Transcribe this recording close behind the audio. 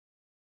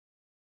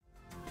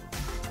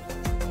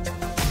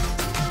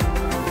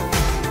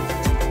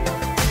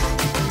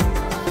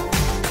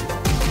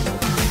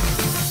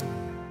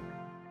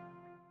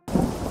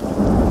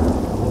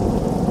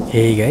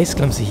Hey guys,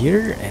 Clumsy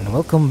here, and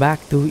welcome back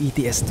to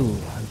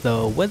ETS2.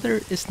 The weather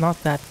is not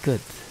that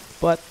good,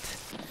 but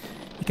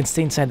you can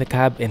stay inside the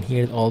cab and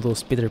hear all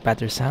those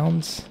pitter-patter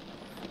sounds.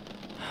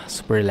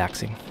 Super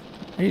relaxing.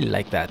 I really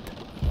like that.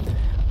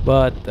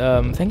 But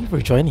thank you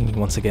for joining me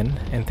once again,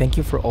 and thank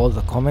you for all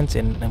the comments,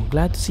 and I'm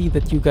glad to see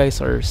that you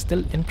guys are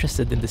still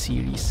interested in the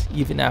series,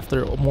 even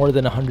after more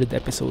than 100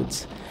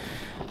 episodes.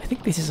 I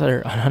think this is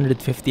our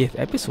 150th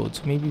episode,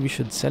 so maybe we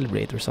should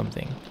celebrate or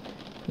something.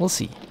 We'll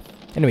see.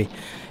 Anyway,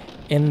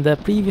 in the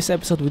previous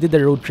episode, we did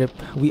a road trip.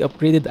 We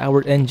upgraded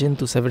our engine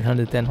to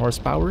 710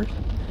 horsepower,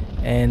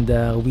 and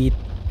we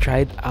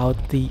tried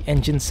out the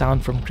engine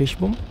sound from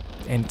Krishboom,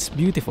 and it's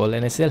beautiful,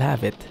 and I still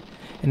have it.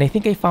 And I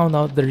think I found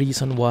out the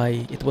reason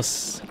why it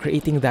was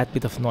creating that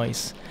bit of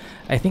noise.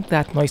 I think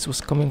that noise was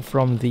coming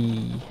from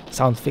the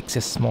sound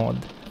fixes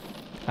mod,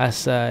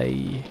 as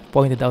I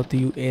pointed out to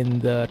you in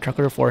the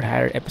Trucker for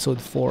Hire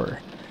episode 4.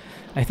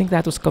 I think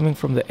that was coming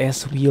from the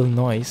S-wheel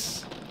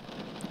noise,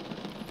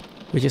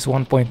 which is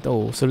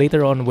 1.0. So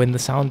later on, when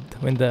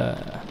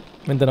the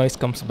noise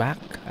comes back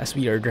as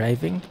we are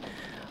driving,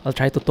 I'll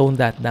try to tone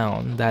that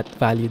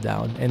value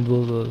down, and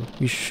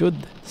we should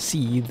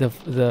see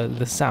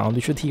the sound.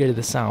 We should hear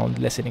the sound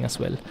lessening as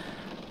well.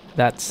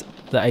 That's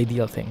the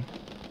ideal thing.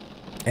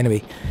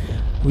 Anyway,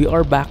 we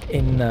are back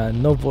in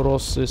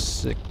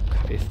Novorossiysk.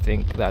 I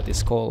think that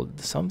is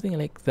called something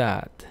like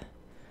that.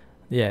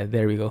 Yeah,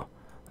 there we go,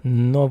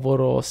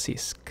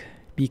 Novorossiysk.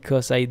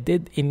 Because I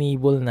did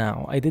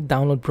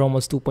download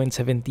ProMods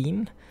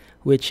 2.17,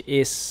 which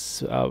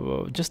is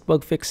just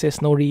bug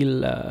fixes, no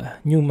real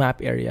new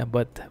map area,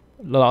 but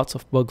lots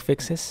of bug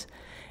fixes,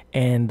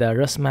 and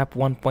RusMap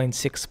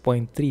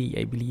 1.6.3,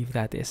 I believe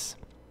that is.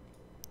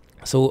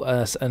 So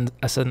as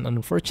an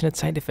unfortunate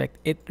side effect,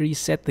 it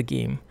reset the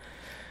game.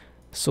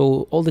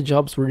 So all the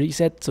jobs were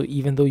reset. So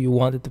even though you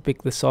wanted to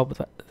pick the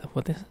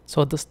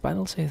sawdust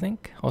panels, I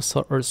think, or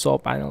saw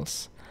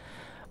panels,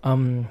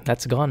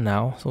 that's gone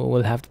now, so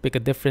we'll have to pick a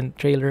different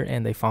trailer,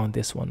 and I found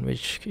this one,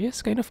 which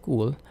is kind of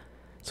cool,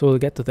 so we'll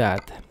get to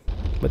that.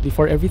 But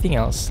before everything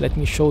else, let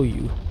me show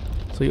you.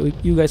 So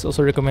you guys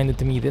also recommended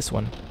to me this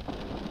one.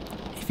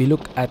 If you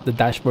look at the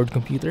dashboard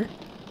computer,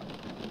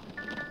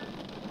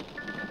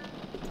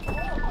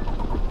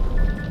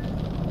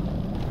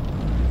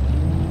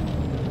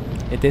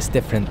 it is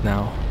different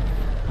now.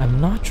 I'm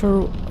not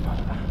sure,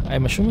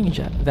 I'm assuming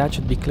that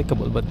should be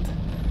clickable, but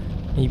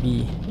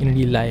maybe in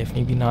real life,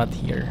 maybe not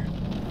here.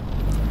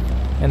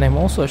 And I'm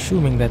also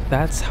assuming that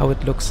that's how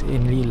it looks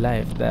in real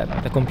life,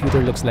 that the computer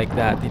looks like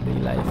that in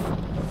real life.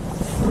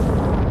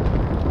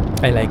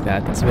 I like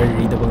that, it's very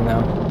readable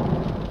now.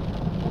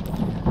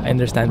 I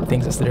understand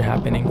things as they're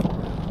happening.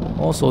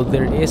 Also,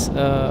 there is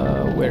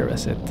where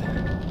is it?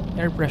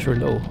 Air pressure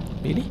low.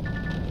 Really?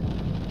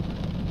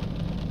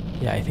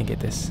 Yeah, I think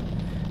it is.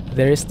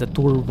 There is the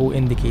turbo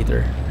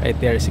indicator right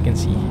there, as you can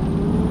see.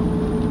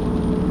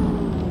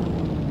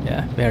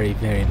 Yeah, very,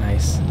 very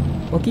nice.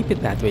 We'll keep it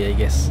that way, I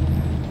guess.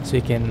 So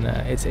you can,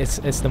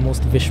 it's the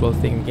most visual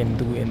thing we can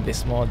do in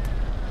this mod.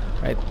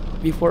 Right,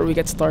 before we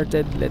get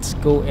started, let's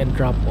go and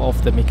drop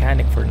off the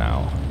mechanic for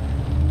now,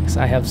 because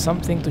I have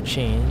something to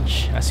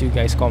change, as you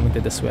guys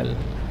commented as well.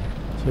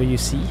 So you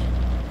see,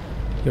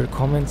 your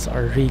comments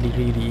are really,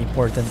 really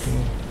important to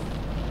me.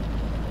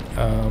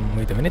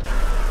 Wait a minute.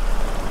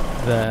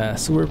 The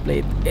sewer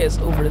plate is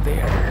over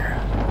there.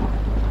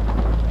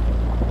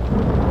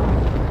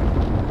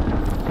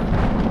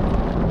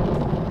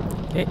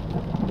 Okay.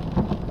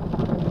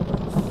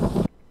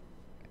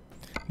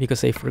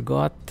 Because I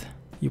forgot,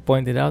 you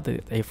pointed out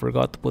that I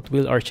forgot to put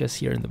wheel arches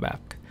here in the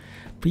back.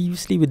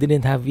 Previously, we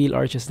didn't have wheel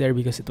arches there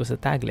because it was a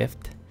tag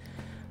lift.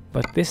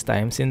 But this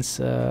time, since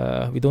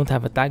we don't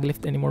have a tag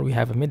lift anymore, we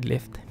have a mid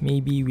lift.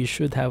 Maybe we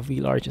should have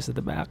wheel arches at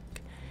the back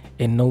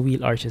and no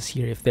wheel arches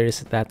here, if there is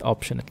that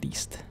option at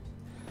least.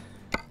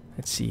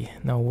 Let's see.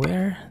 Now,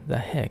 where the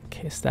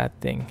heck is that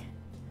thing?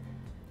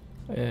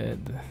 The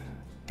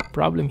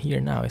problem here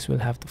now is we'll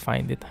have to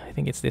find it. I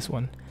think it's this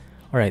one.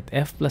 Alright,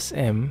 F plus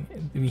M,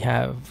 we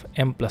have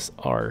M plus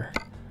R.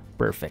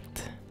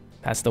 Perfect.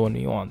 That's the one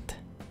we want.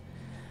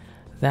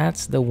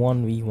 That's the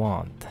one we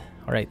want.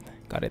 Alright,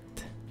 got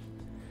it.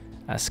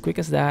 As quick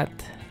as that,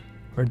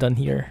 we're done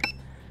here.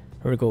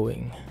 We're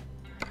going.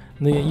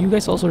 You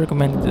guys also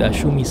recommended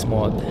Shumi's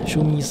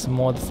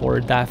mod for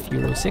DAF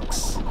Euro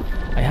 6.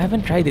 I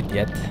haven't tried it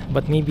yet,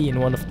 but maybe in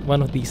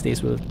one of these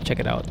days we'll check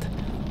it out.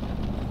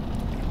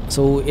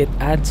 So it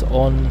adds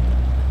on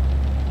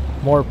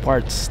more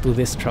parts to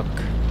this truck.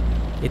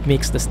 It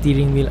makes the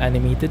steering wheel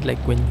animated, like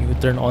when you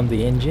turn on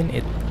the engine,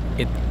 it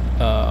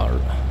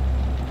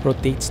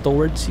rotates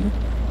towards you.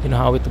 You know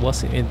how it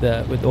was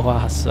with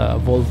Oha's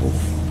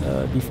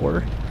Volvo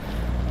before,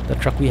 the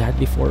truck we had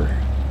before.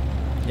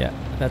 Yeah,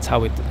 that's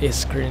how it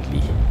is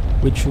currently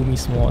with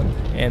Shumi's mod,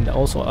 and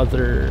also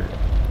other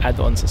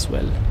add-ons as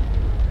well.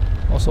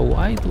 Also,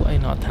 why do I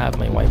not have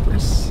my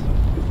wipers?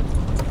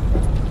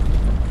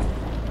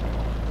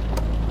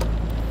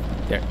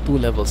 There, 2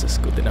 levels is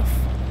good enough.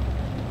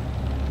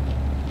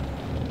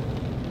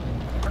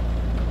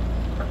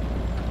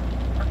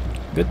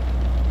 Good.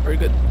 Very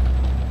good.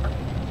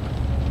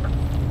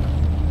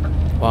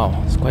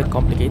 Wow, it's quite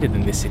complicated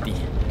in this city.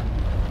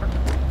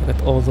 Look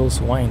at all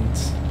those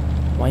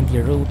windy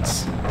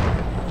roads.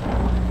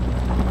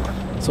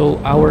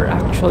 So our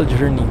actual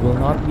journey will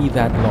not be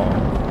that long.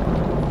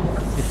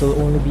 It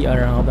will only be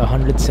around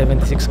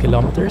 176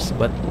 kilometers,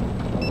 but...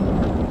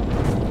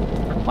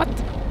 What?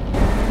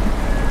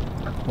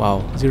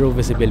 Wow, zero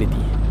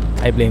visibility.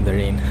 I blame the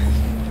rain.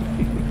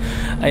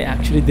 I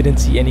actually didn't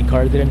see any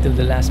car there until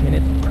the last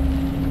minute.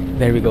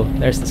 There we go,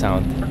 there's the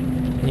sound.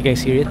 Can you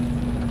guys hear it?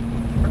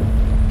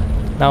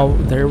 Now,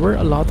 there were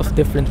a lot of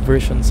different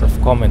versions of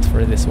comments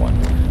for this one.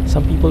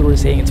 Some people were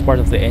saying it's part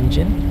of the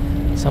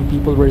engine. Some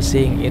people were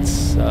saying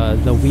it's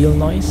the wheel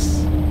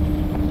noise.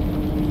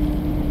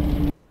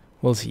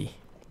 We'll see.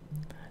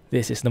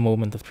 This is the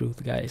moment of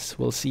truth, guys.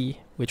 We'll see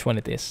which one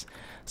it is.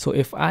 So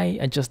if I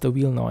adjust the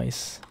wheel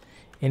noise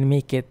and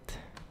make it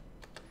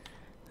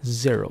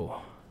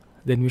 0,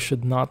 then we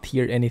should not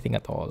hear anything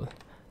at all.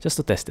 Just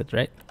to test it,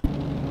 right?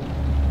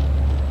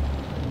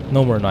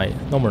 No more noise.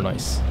 No more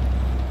noise.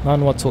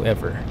 None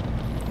whatsoever.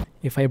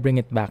 If I bring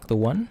it back to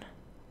 1,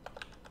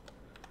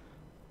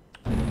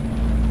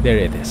 there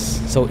it is.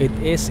 So it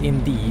is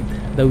indeed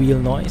the wheel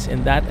noise,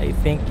 and that I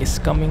think is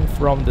coming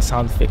from the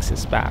sound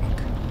fixes pack,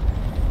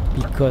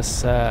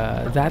 because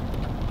that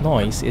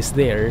noise is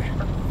there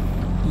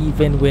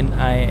even when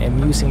I am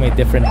using my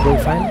different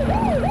profile.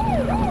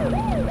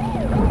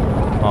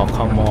 Oh,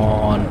 come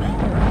on.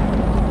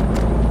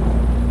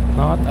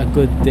 Not a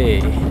good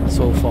day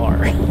so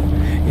far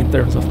in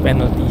terms of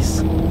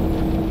penalties.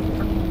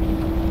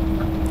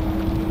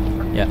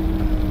 Yeah,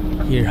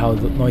 hear how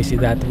noisy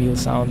that wheel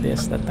sound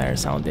is, that tire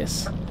sound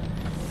is.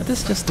 But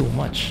it's just too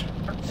much.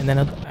 And then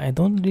I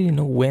don't really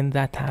know when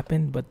that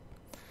happened, but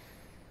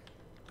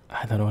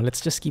I don't know. Let's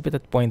just keep it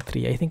at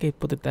 0.3. I think I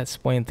put it at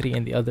 0.3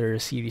 in the other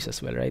series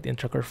as well, right? In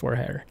Trucker for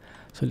Hire.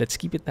 So let's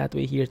keep it that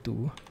way here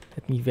too.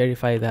 Let me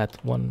verify that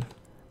one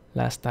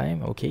last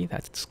time. Okay,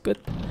 that's good.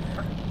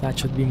 That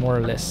should be more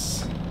or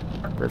less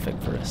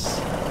perfect for us.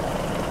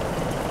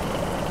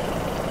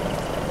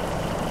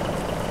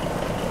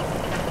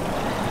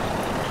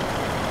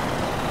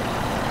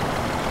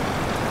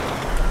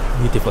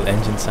 Beautiful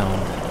engine sound.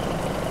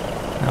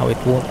 Now it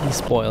won't be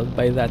spoiled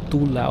by that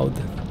too loud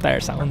tire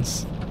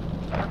sounds.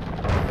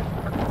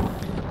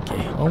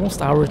 Okay,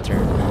 almost our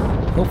turn.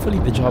 Hopefully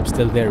the job's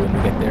still there when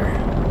we get there.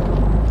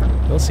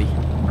 We'll see.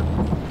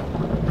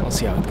 We'll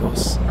see how it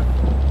goes.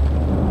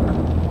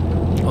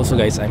 Also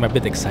guys, I'm a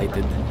bit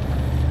excited.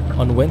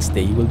 On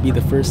Wednesday will be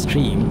the first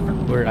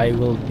stream where I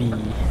will be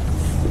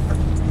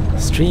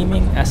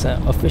streaming as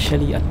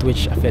officially a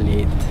Twitch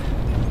affiliate.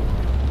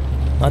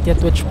 Not yet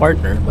Twitch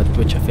partner, but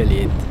Twitch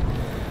affiliate.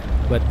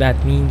 But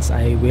that means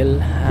I will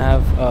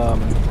have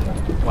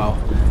wow,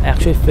 I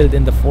actually filled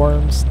in the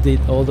forms, did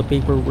all the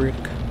paperwork,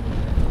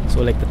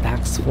 so like the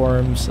tax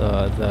forms,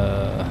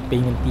 the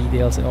payment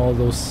details, and all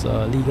those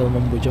legal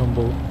mumbo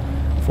jumbo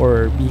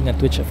for being a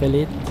Twitch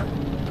affiliate.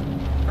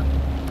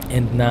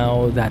 And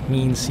now that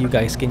means you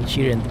guys can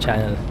cheer in the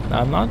channel.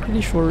 Now I'm not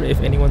really sure if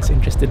anyone's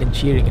interested in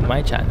cheering in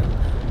my channel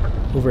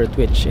over at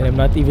Twitch, and I'm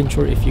not even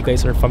sure if you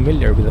guys are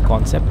familiar with the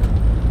concept,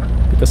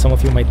 because some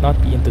of you might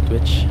not be into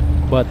Twitch.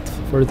 But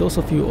for those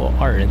of you who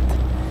aren't,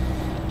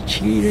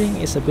 cheering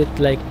is a bit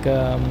like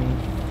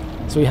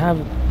so you have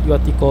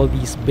what you call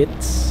these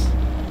bits,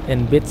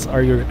 and bits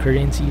are your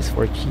currencies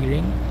for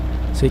cheering.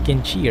 So you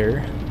can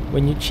cheer.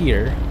 When you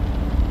cheer,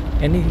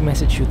 any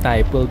message you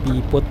type will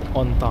be put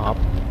on top,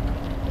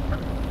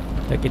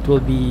 like it will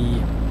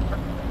be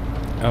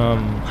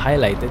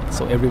highlighted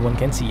so everyone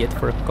can see it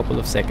for a couple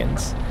of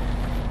seconds.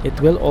 It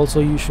will also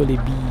usually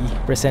be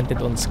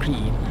presented on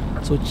screen.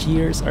 So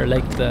cheers are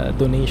like the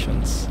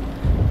donations,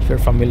 if you're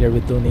familiar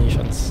with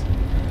donations.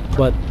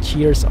 But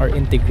cheers are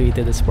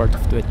integrated as part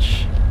of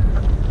Twitch.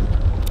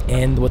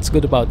 And what's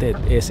good about it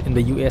is, in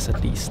the US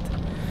at least,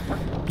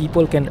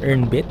 people can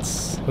earn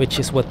bits, which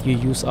is what you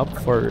use up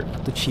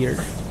to cheer.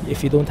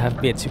 If you don't have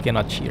bits, you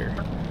cannot cheer.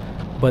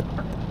 But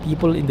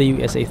people in the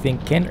US, I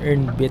think, can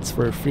earn bits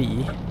for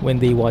free when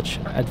they watch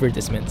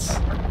advertisements.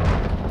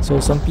 So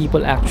some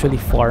people actually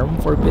farm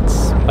for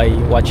bits by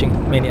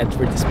watching many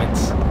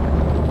advertisements.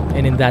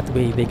 And in that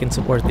way, they can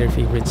support their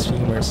favorite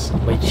streamers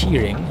by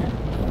cheering.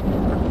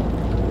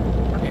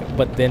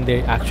 But then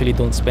they actually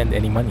don't spend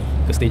any money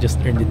because they just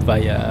earned it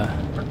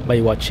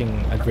by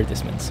watching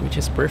advertisements, which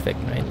is perfect,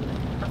 right?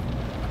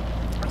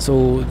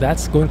 So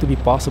that's going to be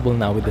possible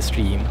now with the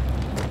stream.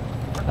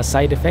 A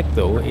side effect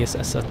though is,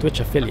 as a Twitch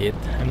affiliate,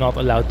 I'm not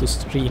allowed to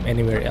stream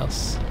anywhere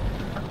else.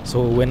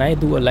 So when I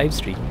do a live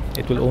stream,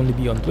 it will only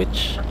be on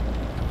Twitch,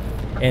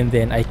 and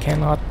then I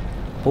cannot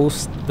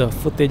post the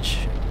footage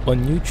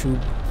on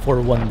YouTube for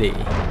 1 day.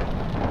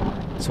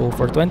 So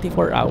for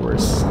 24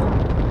 hours,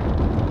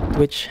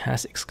 Twitch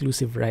has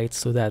exclusive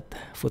rights to that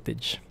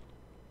footage.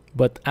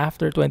 But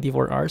after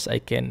 24 hours, I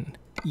can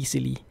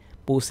easily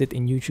post it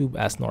in YouTube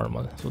as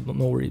normal. So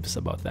no worries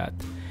about that.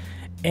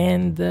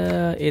 And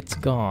it's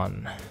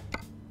gone.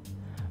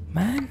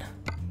 Man,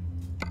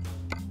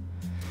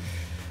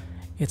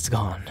 it's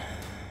gone.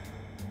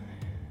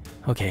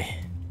 Okay,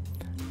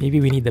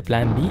 maybe we need the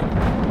plan B.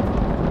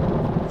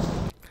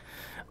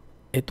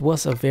 It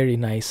was a very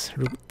nice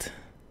route,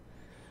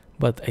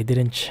 but I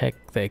didn't check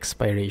the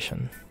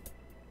expiration.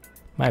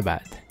 My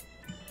bad.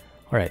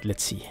 Alright,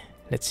 let's see.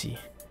 Let's see.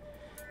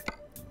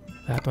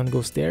 That one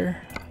goes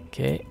there.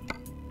 Okay.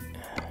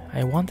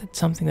 I wanted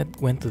something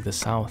that went to the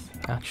south,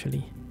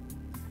 actually.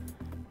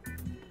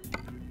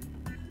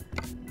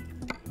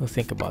 We'll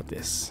think about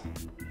this.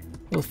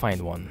 We'll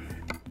find one.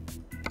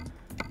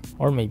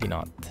 Or maybe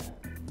not.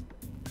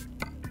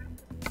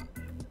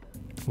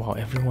 Wow,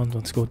 everyone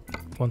wants to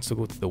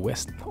go to the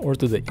west or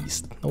to the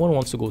east. No one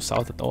wants to go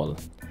south at all.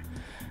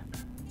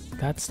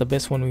 That's the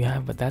best one we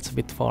have, but that's a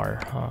bit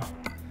far, huh?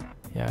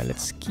 Yeah,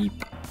 let's keep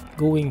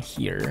going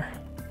here.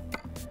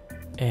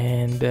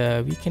 And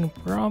we can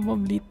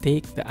probably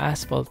take the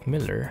Asphalt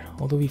Miller,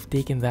 although we've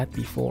taken that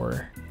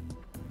before.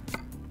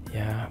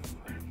 Yeah,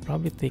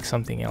 probably take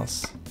something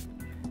else.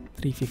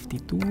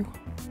 352,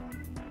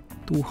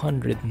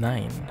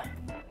 209.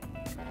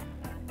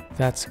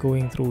 That's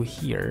going through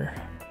here.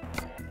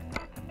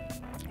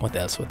 What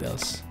else? What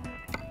else?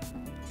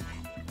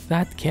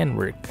 That can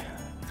work.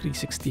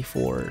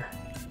 364.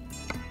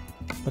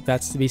 But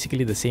that's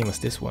basically the same as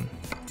this one.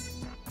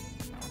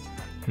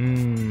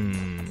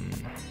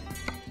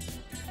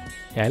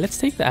 Yeah, let's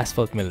take the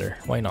Asphalt Miller.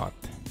 Why not?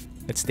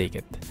 Let's take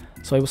it.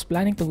 So I was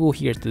planning to go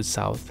here to the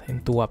south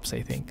in Tuapse,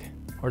 I think.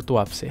 Or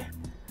Tuapse.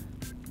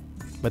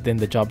 But then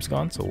the job's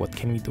gone, so what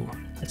can we do?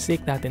 Let's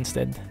take that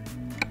instead.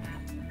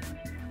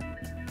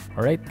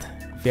 Alright,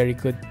 very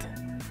good.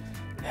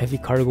 Heavy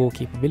cargo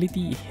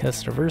capability,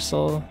 hills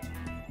reversal.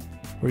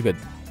 We're good.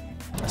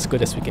 As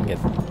good as we can get.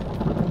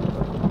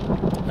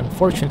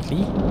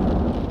 Unfortunately...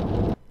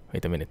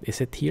 Wait a minute, is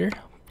it here?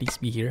 Please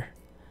be here.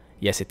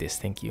 Yes, it is,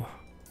 thank you.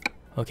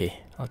 Okay,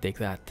 I'll take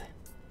that.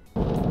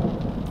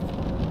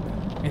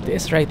 It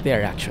is right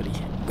there, actually.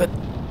 Good.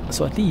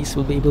 So at least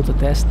we'll be able to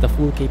test the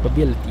full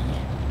capability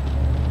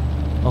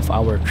of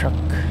our truck.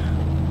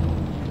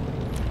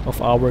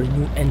 Of our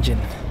new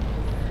engine.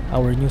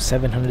 Our new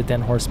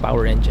 710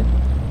 horsepower engine.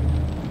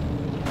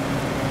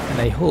 And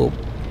I hope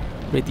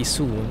pretty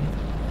soon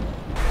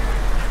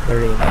the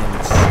rain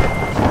ends.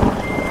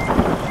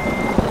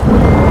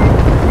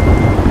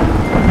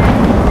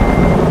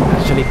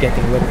 Actually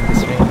getting wet in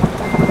this rain.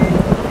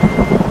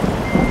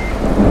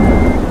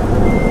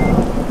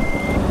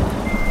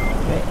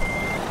 Okay.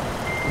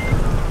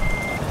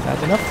 Is that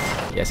enough?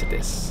 Yes, it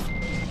is.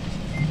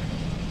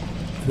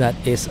 That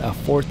is a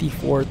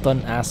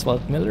 44-ton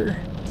Asphalt Miller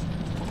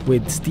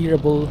with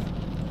steerable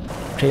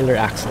trailer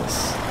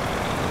axles.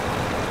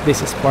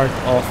 This is part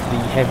of the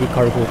heavy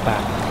cargo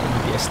pack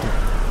in ETS2.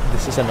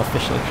 This is an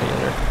official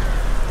trailer.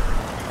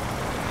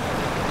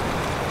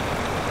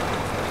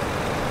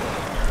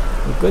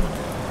 We're good?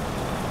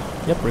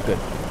 Yep, we're good.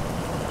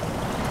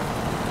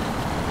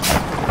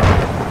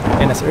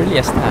 And as early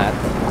as that,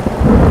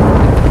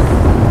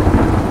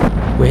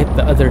 we hit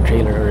the other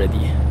trailer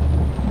already.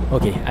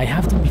 Okay, I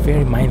have to be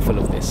very mindful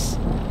of this.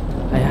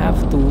 I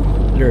have to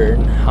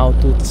learn how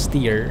to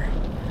steer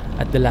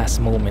at the last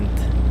moment.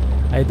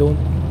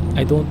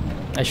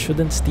 I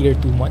shouldn't steer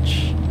too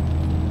much.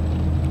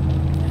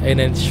 And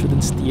then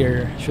shouldn't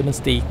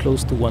stay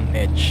close to one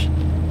edge.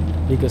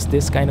 Because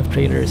this kind of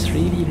trailer is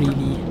really,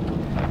 really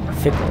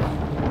fickle.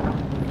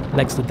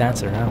 Likes to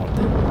dance around.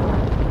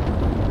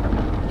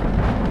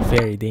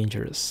 Very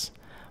dangerous.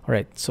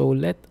 Alright, so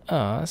let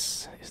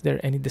us... Is there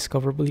any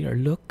discoverable here?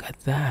 Look at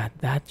that.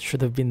 That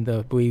should have been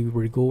the way we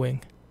were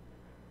going.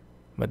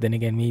 But then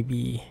again,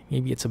 maybe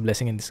it's a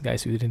blessing in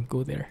disguise we didn't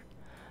go there.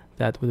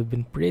 That would have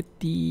been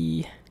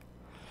pretty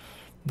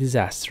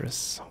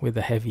disastrous with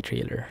a heavy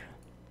trailer.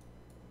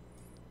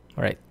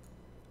 Alright.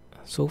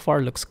 So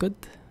far looks good.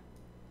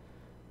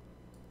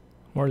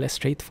 More or less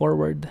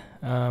straightforward.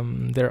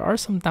 There are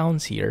some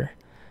towns here,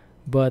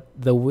 but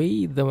the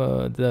way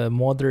the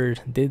modder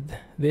did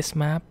this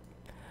map,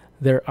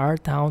 there are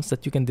towns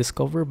that you can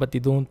discover, but they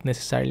don't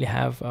necessarily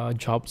have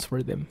jobs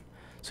for them.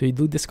 So you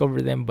do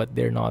discover them, but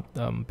they're not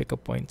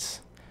pickup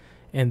points.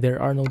 And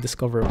there are no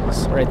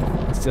discoverables. Alright,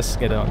 let's just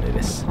get on with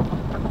this.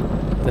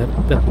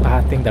 The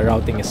pathing, the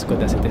routing is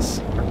good as it is.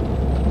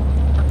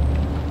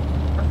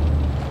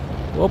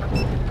 Whoop.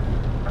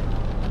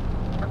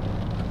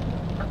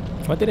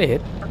 What did I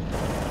hit?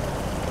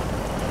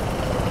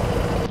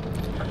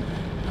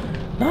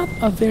 Not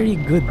a very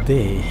good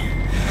day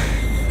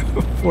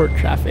for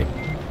traffic,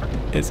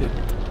 is it?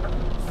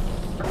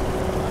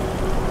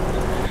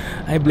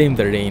 I blame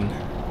the rain.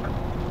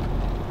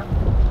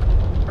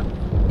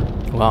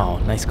 Wow,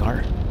 nice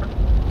car.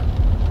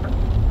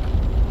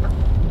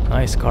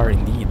 Nice car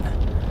indeed.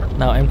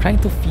 Now I'm trying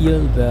to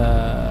feel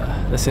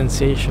the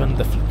sensation,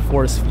 the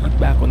force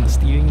feedback on the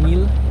steering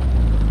wheel.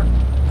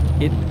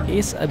 It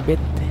is a bit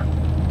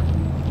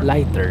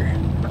lighter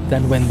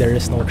than when there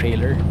is no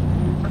trailer,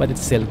 but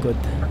it's still good.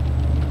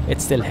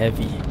 It's still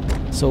heavy.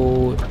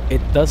 So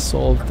it does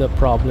solve the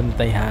problem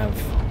that I have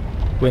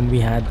when we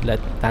had that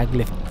tag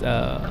lift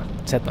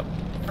setup,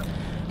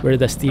 where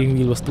the steering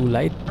wheel was too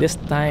light. This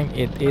time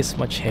it is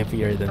much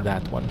heavier than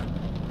that one.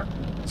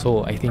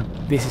 So I think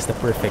this is the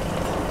perfect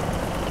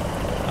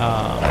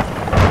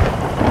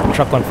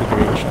truck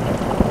configuration,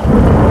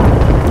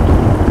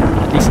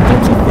 at least in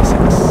terms of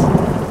physics.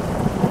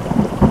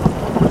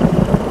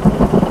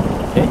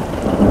 Okay.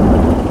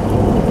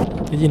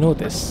 Did you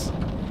notice?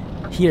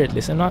 Here at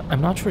least,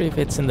 I'm not sure if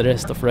it's in the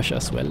rest of Russia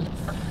as well,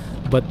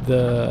 but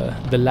the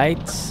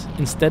lights,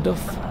 instead of,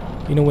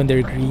 you know, when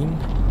they're green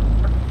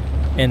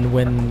and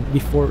when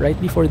right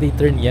before they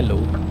turn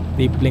yellow,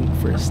 they blink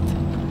first.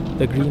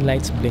 The green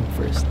lights blink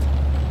first.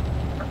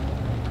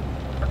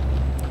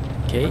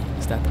 Okay,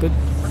 is that good?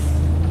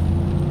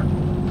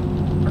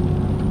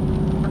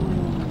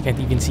 Can't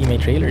even see my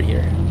trailer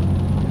here.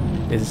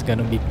 This is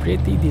gonna be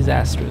pretty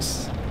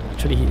disastrous.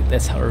 Actually,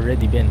 that's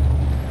already been.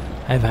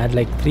 I've had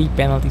like 3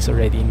 penalties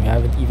already and we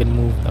haven't even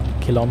moved a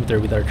kilometer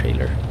with our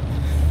trailer.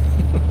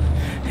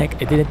 Heck,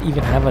 I didn't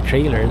even have a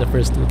trailer the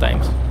first 2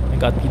 times. I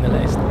got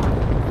penalized.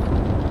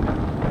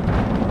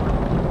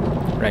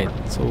 Right,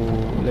 so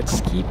let's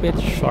keep it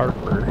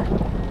sharper.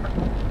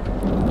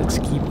 Let's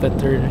keep the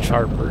turn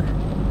sharper.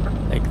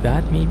 Like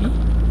that, maybe?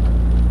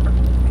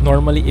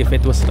 Normally, if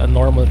it was a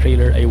normal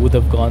trailer, I would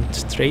have gone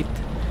straight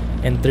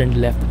and turned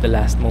left at the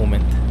last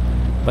moment.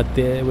 But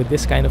with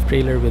this kind of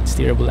trailer with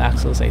steerable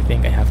axles, I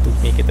think I have to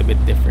make it a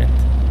bit different.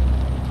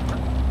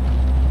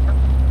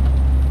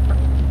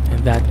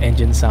 And that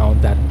engine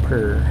sound, that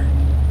purr,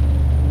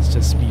 it's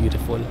just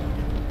beautiful.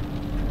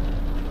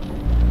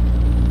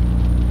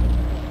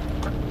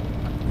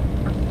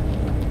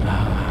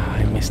 Ah,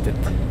 I missed it.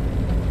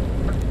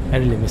 I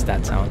really missed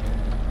that sound.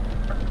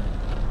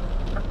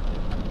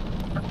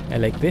 I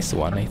like this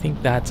one. I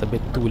think that's a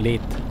bit too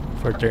late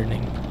for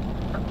turning.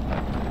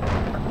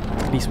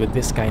 At least with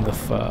this kind of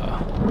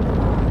setup,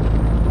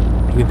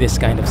 with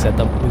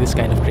this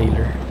kind of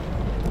trailer.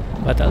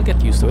 But I'll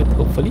get used to it,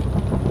 hopefully.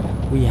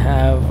 We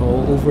have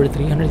over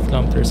 300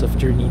 kilometers of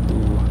journey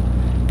to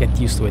get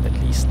used to it at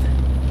least.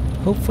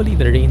 Hopefully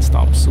the rain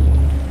stops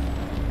soon,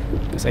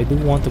 because I do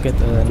want to get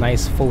a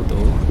nice photo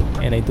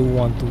and I do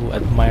want to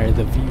admire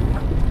the view.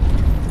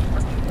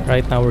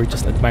 Right now we're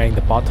just admiring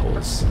the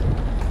potholes.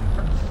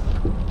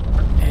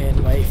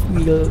 And my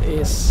wheel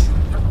is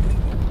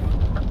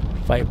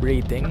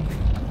vibrating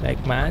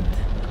like mad.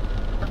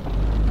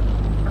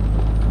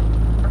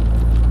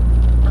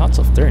 Lots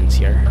of turns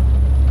here.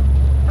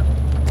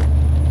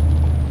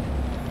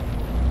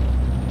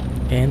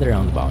 And the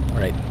roundabout.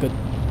 Alright, good.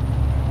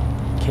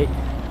 Okay.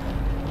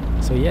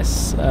 So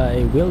yes,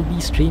 I will be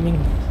streaming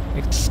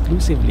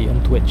exclusively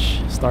on Twitch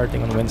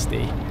starting on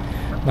Wednesday.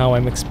 Now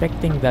I'm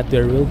expecting that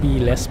there will be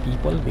less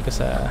people because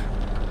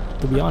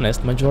to be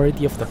honest,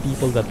 majority of the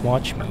people that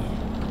watch me,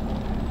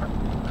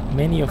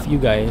 many of you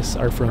guys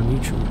are from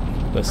YouTube,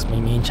 because my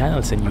main channel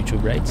is on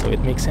YouTube, right? So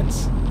it makes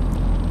sense.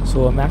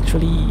 So I'm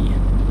actually,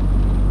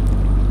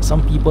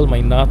 some people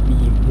might not be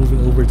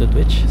moving over to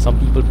Twitch. Some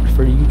people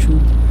prefer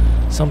YouTube.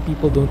 Some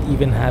people don't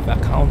even have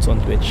accounts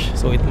on Twitch.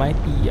 So it might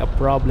be a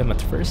problem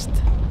at first.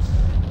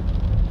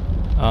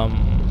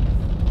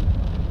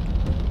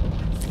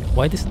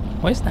 Why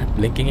is that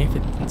blinking if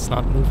it's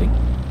not moving?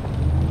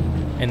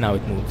 And now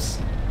it moves.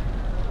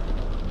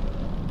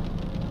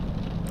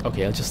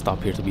 Okay, I'll just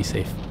stop here to be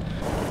safe.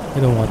 I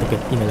don't want to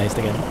get penalized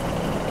again.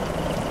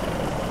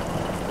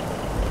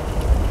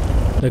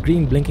 The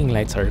green blinking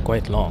lights are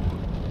quite long.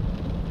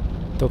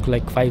 Took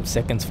like 5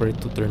 seconds for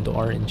it to turn to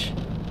orange,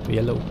 to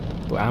yellow,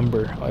 to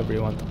amber, however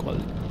you want to call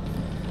it.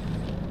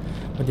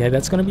 But yeah,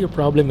 that's gonna be a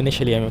problem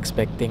initially, I'm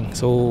expecting.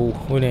 So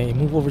when I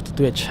move over to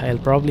Twitch, I'll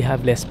probably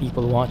have less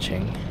people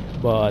watching.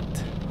 But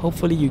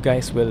hopefully you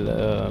guys will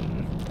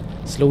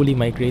slowly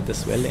migrate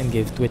as well and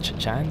give Twitch a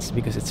chance,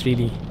 because it's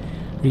really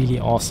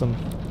awesome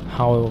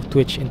how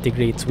Twitch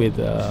integrates with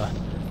the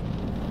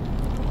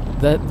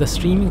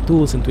streaming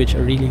tools in Twitch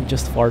are really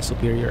just far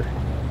superior,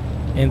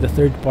 and the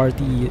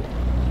third-party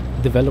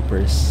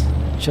developers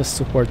just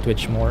support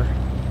Twitch more.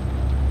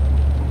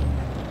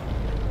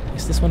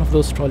 Is this one of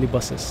those trolley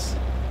buses?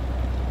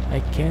 I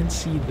can't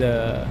see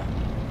the...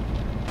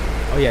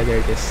 Oh yeah, there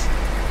it is.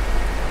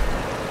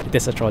 It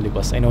is a trolley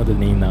bus. I know the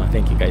name now.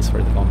 Thank you guys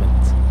for the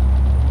comments.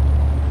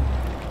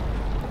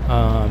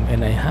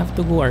 And I have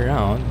to go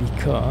around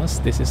because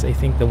this is, I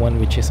think, the one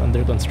which is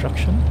under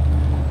construction.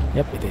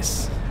 Yep, it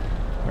is.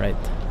 Right.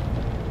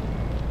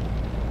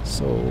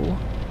 So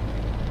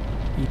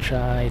we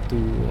try to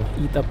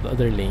eat up the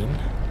other lane.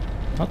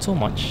 Not so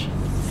much.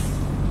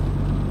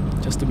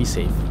 Just to be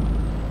safe.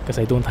 Because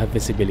I don't have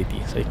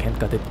visibility, so I can't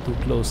cut it too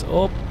close.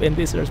 Oh, and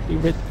this is our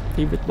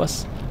favorite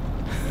bus.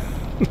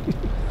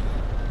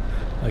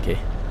 Okay.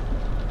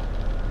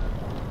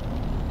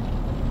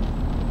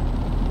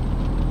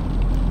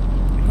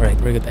 Alright,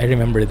 we're good. I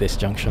remember this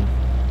junction.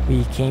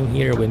 We came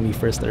here when we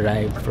first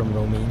arrived from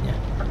Romania.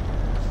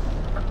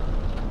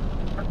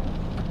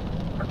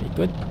 Okay,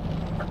 good.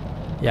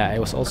 Yeah, I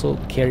was also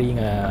carrying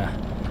a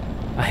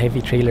heavy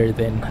trailer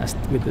then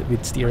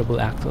with steerable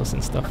axles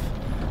and stuff.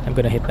 I'm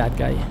gonna hit that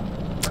guy.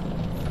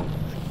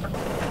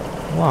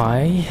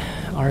 Why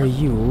are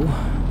you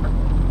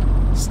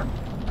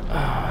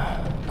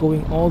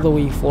going all the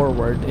way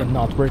forward and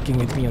not working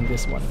with me on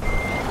this one?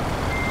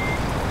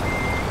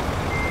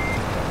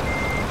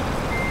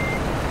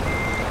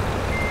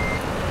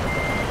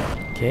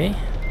 Okay.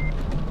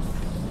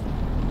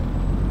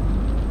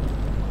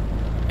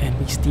 And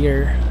we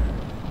steer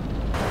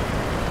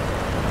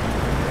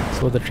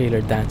so the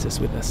trailer dances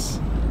with us.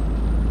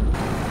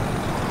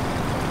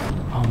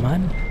 Oh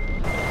man.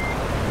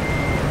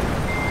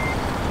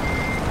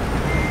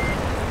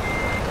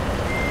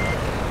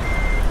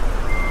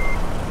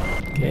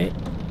 Okay,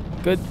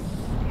 good.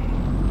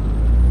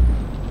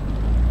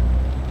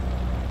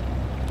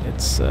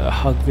 Let's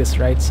hug this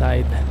right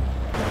side.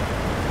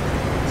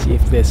 See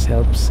if this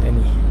helps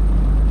any.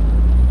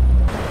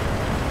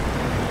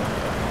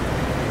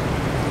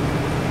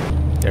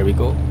 There we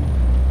go.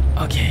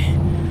 Okay.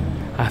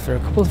 After a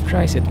couple of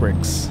tries, it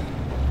works.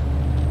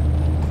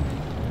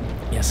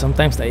 Yeah,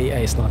 sometimes the AI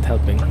is not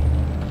helping.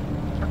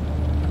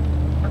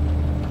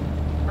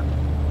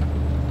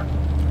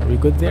 Are we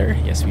good there?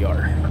 Yes, we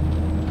are.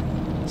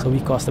 So we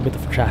caused a bit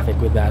of traffic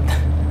with that,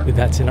 with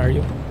that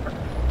scenario.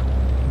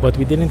 But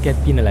we didn't get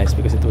penalized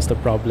because it was the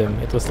problem.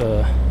 It was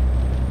the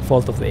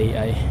fault of the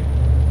AI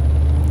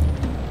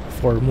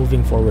for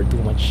moving forward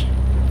too much.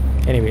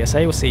 Anyway, as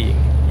I was saying,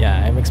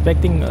 yeah, I'm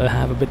expecting I'll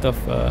have a bit of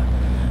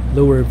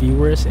lower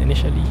viewers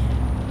initially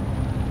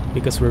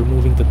because we're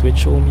moving to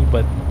Twitch only.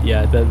 But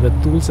yeah, the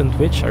tools in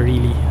Twitch are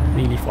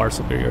really far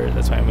superior.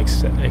 That's why I'm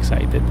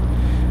excited.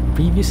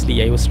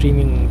 Previously, I was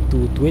streaming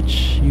to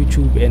Twitch,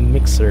 YouTube, and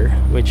Mixer,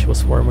 which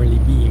was formerly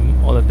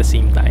Beam, all at the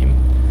same time.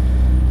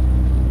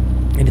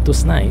 And it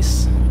was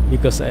nice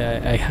because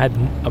I had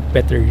a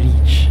better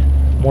reach,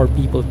 more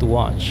people to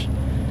watch.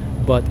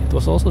 But it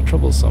was also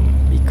troublesome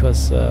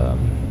because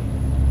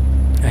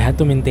I had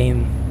to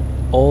maintain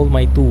all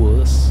my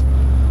tools,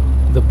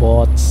 the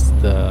bots,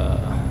 the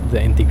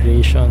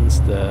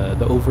integrations,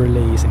 the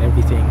overlays, and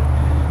everything.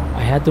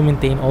 I had to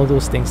maintain all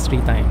those things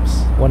 3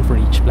 times, one for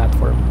each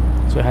platform.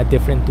 So I had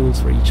different tools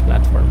for each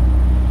platform.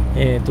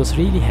 And it was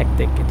really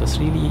hectic. It was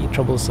really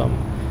troublesome,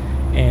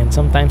 and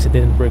sometimes it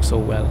didn't work so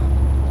well.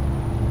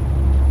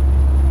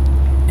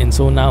 And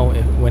so now,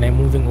 when I'm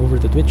moving over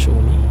to Twitch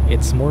only,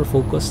 it's more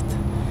focused,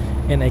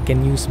 and I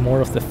can use more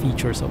of the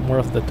features, more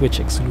of the Twitch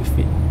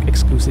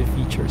exclusive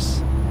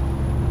features.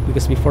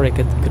 Because before I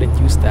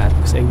couldn't use that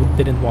because I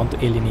didn't want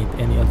to alienate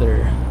any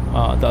other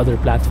the other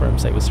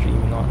platforms I was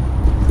streaming on.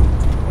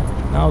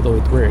 Now though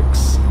it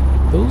works,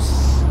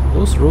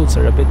 those roads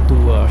are a bit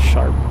too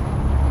sharp.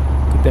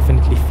 Could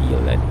definitely feel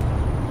that.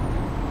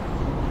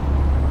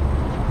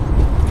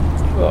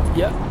 Oh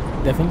yeah,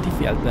 definitely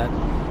felt that.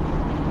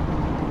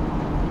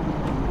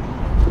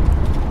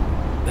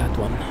 That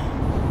one.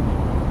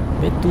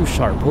 Bit too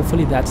sharp.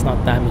 Hopefully that's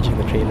not damaging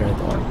the trailer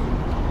at all.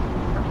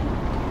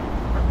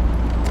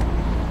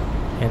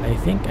 And I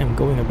think I'm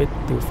going a bit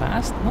too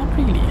fast. Not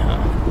really,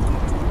 huh?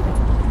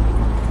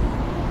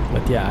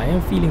 But yeah, I am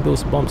feeling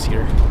those bumps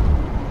here.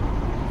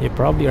 You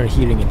probably are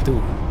hearing it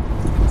too.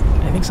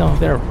 I think some of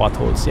them are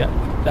potholes. Yeah,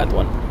 that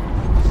one.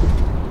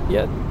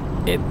 Yeah,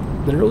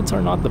 the roads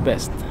are not the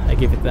best. I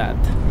give it that.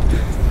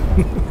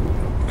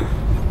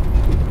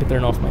 Let me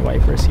turn off my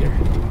wipers here,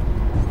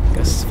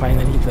 because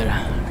finally the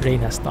rain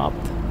has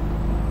stopped.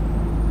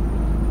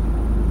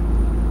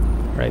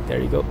 Right, there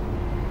you go.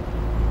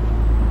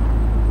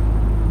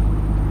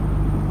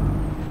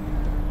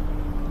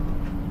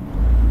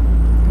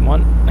 Come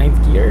on,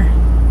 9th gear.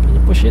 Can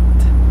you push it?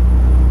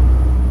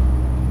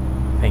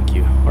 Thank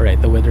you.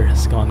 Alright, the weather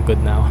has gone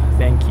good now.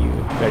 Thank you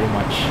very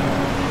much.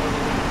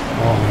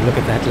 Oh, look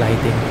at that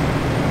lighting.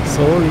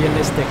 So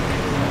realistic.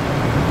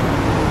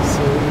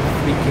 So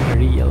freaking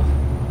real.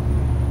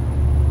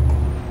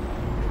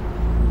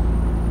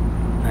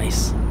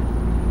 Nice.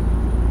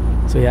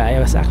 So yeah, I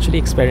was actually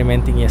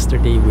experimenting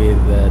yesterday with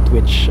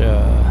Twitch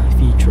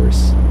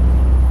features.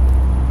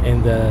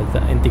 And the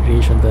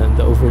integration,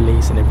 the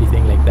overlays and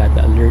everything like that,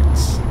 the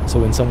alerts. So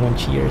when someone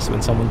cheers,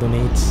 when someone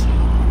donates,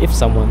 if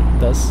someone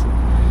does,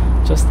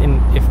 just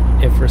if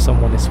for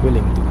someone is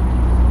willing to,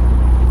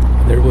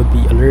 there would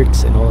be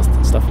alerts and all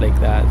stuff like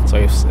that. So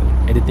I was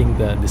editing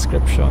the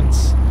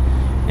descriptions,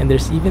 and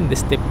there's even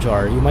this tip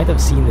jar. You might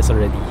have seen this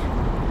already,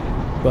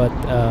 but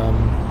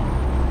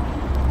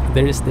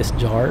there is this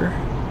jar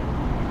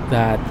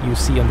that you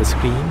see on the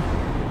screen,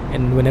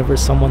 and whenever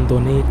someone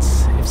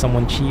donates, if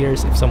someone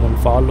cheers, if someone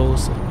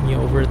follows me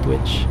over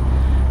Twitch,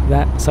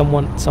 that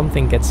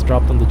something gets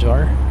dropped on the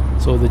jar.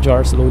 So the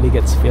jar slowly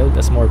gets filled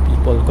as more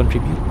people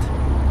contribute.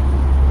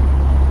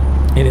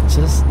 And it's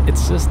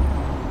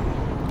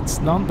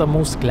not the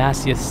most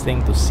classiest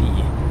thing to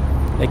see.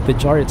 Like the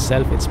jar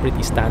itself, it's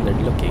pretty standard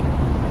looking.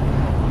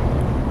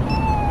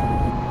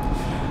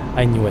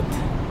 I knew it.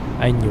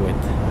 I knew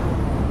it.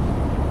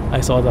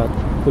 I saw that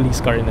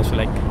police car and I was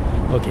like,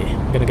 okay,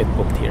 I'm gonna get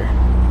booked here.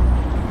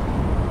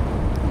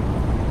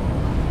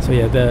 So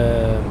yeah,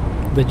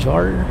 the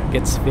jar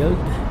gets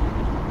filled,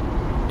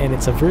 and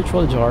it's a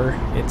virtual jar.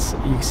 You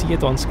see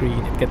it on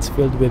screen. It gets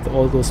filled with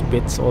all those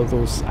bits, all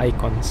those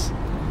icons,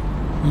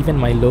 even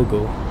my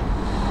logo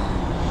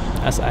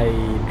as I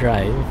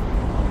drive.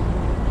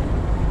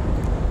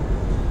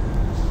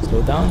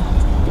 Slow down.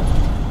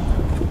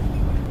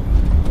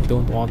 I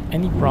don't want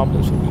any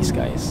problems with these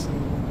guys.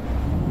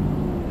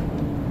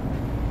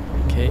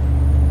 Okay,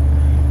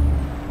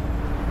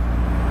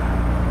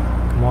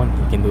 on,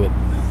 you can do it.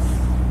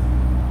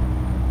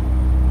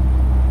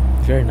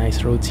 Very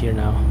nice roads here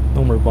now.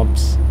 No more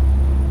bumps.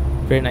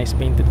 Very nice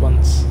painted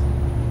ones.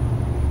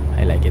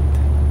 I like it.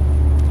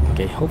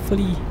 Okay,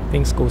 hopefully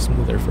things go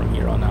smoother from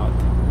here on out.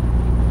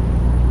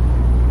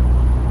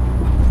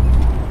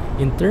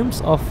 In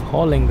terms of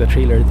hauling the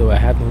trailer though, I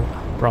had no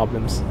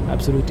problems.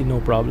 Absolutely no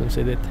problems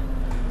with it.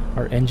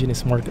 Our engine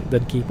is more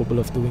than capable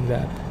of doing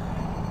that.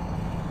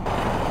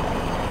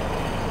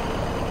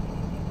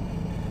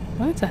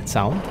 What is that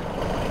sound?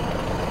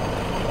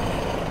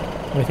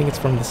 Oh, I think it's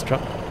from this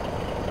truck.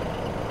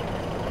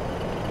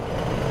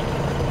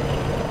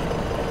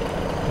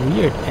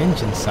 Weird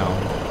engine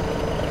sound.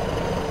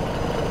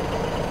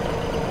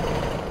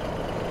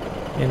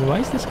 And why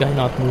is this guy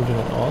not moving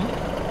at all?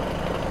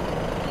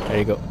 There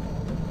you go.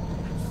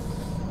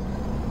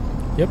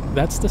 Yep,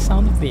 that's the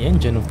sound of the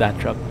engine of that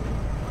truck.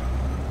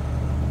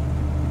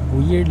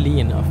 Weirdly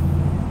enough.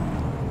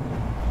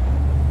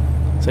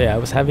 So yeah, I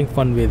was having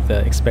fun with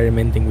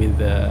experimenting with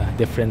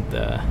different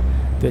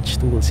Twitch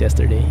tools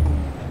yesterday.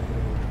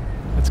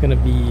 That's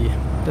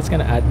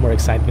gonna add more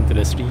excitement to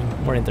the stream,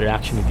 more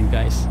interaction with you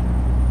guys.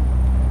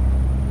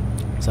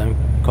 So I'm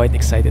quite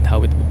excited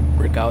how it would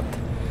work out.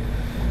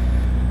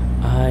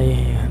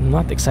 I'm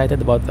not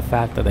excited about the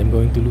fact that I'm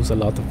going to lose a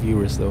lot of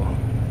viewers though,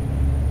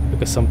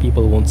 because some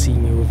people won't see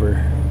me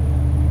over,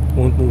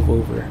 won't move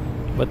over.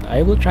 But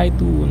I will try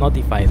to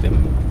notify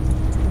them.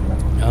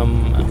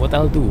 What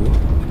I'll do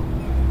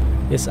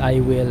is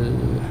I will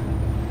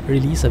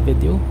release a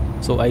video.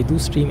 So I do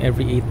stream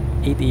every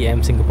 8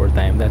 a.m. Singapore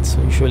time. That's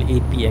usually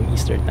 8 p.m.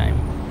 Eastern time.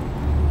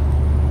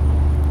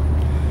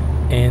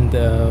 And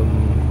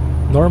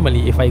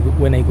normally,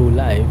 when I go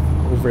live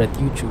over at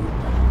YouTube,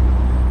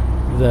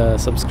 the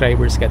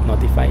subscribers get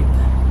notified.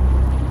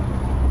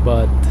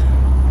 But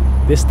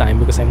this time,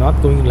 because I'm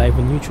not going live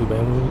on YouTube,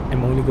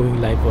 I'm only going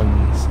live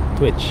on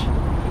Twitch,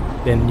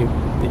 then you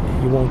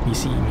won't be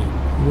seeing me.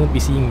 You won't be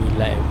seeing me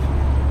live.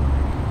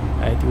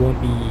 Right? You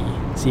won't be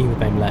seeing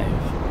that I'm live.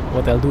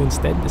 What I'll do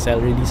instead is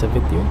I'll release a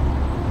video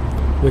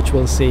which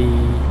will say,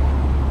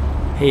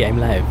 hey, I'm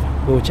live.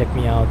 Go check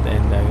me out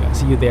and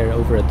see you there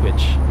over at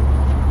Twitch.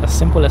 As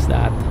simple as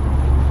that.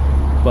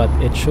 But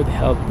it should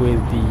help with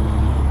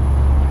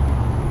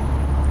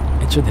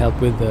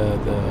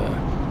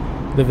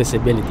the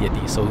visibility at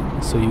least,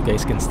 so you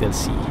guys can still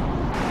see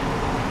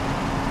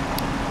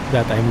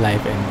that I'm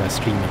live and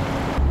streaming.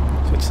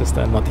 So it's just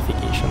a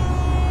notification.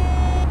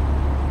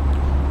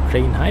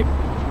 Train hype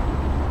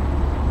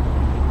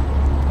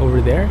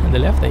over there on the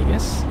left, I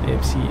guess.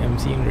 I'm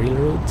seeing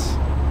railroads.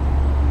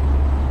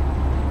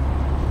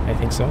 I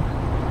think so.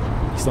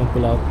 Please don't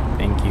pull out.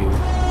 Thank you.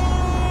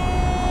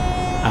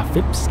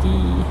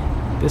 Afipski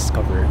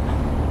discovered.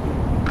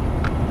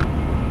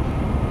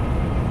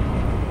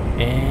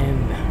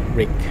 And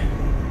brake.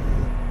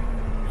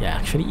 Yeah,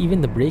 actually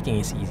even the braking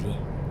is easy.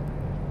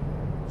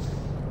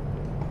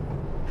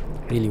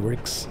 Really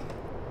works.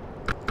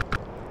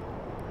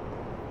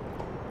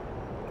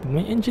 Did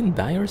my engine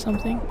die or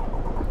something?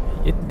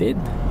 It did,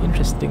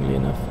 interestingly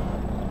enough.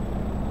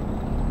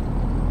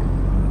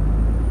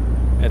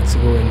 Let's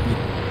go and beat.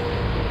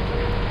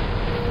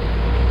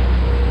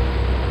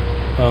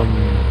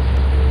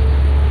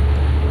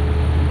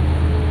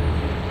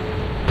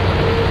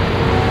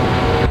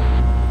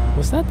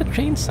 Was that the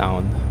train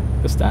sound?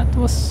 Because that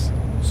was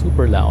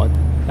super loud.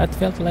 That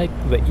felt like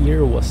the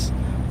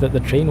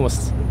train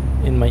was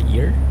in my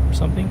ear or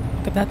something.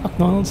 Look at that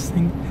McDonald's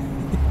thing.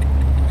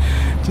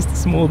 Just a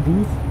small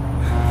booth.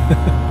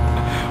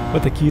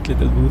 What a cute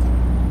little booth.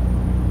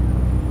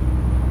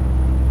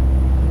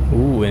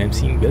 Ooh, and I'm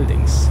seeing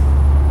buildings.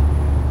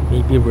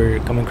 Maybe we're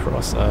coming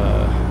across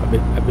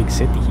a big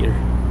city here.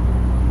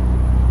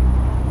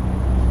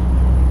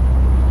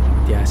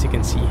 But yeah, as you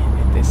can see,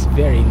 it is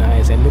very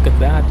nice. And look at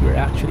that, we're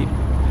actually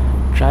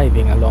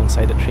driving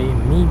alongside the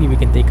train. Maybe we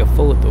can take a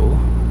photo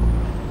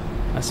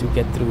as we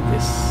get through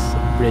this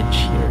bridge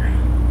here.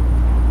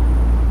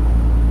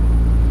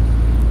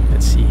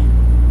 Let's see.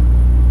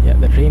 Yeah,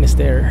 the train is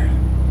there.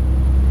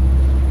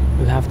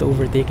 We'll have to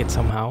overtake it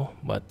somehow,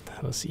 but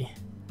we'll see.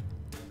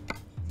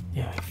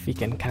 Yeah, if we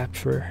can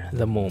capture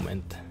the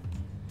moment.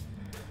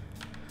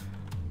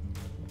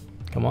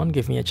 Come on,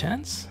 give me a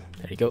chance.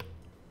 There you go.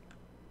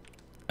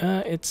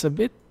 It's a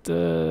bit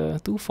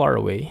too far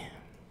away.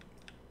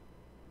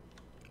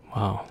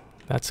 Wow,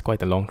 that's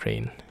quite a long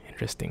train.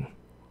 Interesting.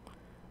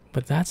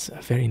 But that's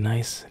a very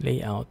nice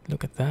layout.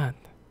 Look at that.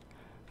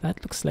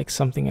 That looks like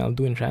something I'll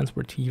do in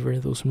Transport Fever,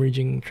 those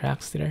merging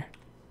tracks there.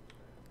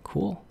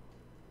 Cool.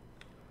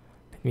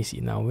 Let me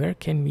see now, where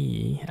can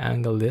we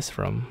angle this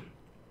from?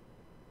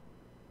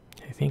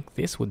 I think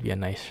this would be a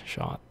nice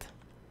shot.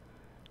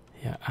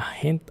 Yeah, a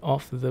hint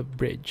of the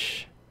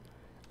bridge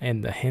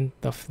and a hint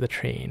of the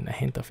train, a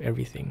hint of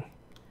everything.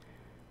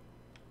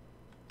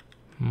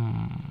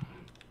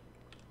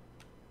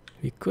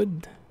 We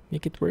could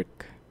make it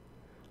work.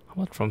 How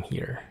about from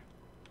here?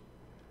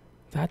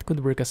 That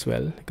could work as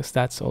well, because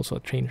that's also a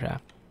train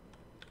track.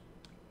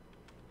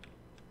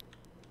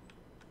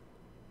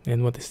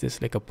 And what is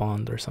this, like a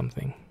pond or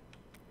something?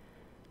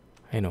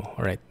 I know.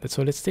 Alright,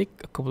 so let's take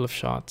a couple of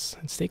shots.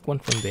 Let's take one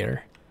from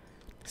there.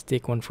 Let's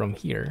take one from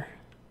here.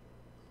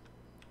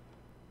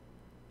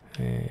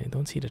 I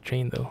don't see the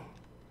train though.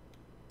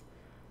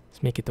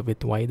 Let's make it a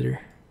bit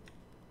wider.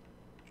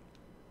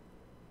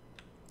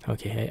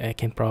 Okay, I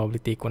can probably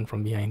take one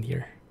from behind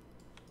here.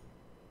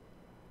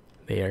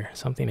 There,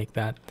 something like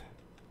that.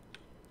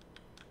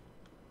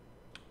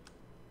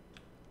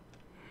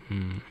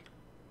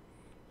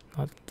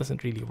 That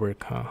doesn't really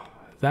work, huh?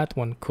 That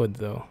one could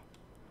though.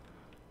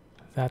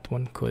 That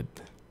one could.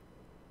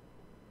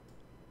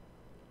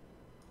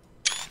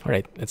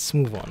 Alright, let's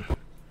move on.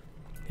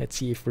 Let's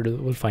see if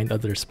we'll find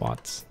other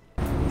spots.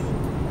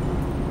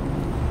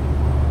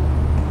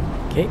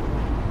 Okay.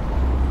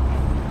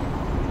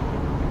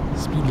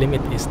 Speed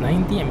limit is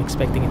 90. I'm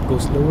expecting it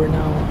goes lower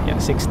now. Yeah,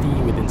 60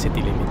 within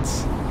city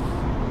limits,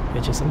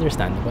 which is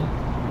understandable.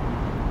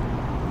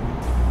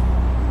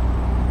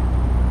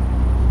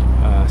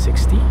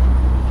 60.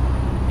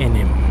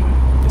 NM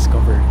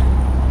discovered.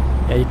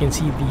 Yeah, you can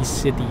see these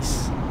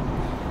cities.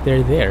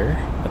 They're there,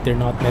 but they're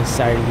not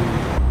necessarily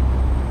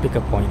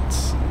pickup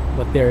points.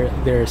 But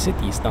they're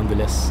cities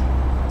nonetheless.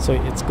 So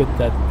it's good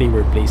that they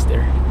were placed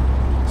there.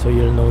 So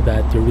you'll know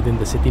that you're within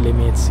the city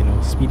limits, you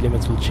know, speed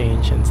limits will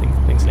change and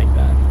things like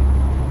that.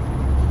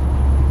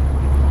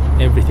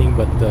 Everything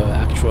but the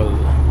actual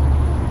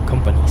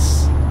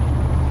companies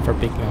for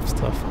picking up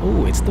stuff.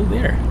 Oh, it's still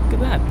there. Look at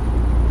that.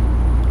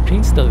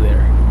 Train's still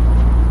there.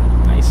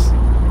 Nice.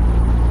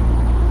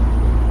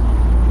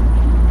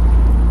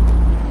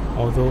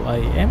 Although I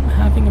am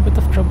having a bit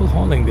of trouble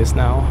hauling this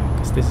now,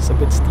 because this is a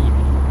bit steep.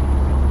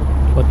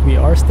 But we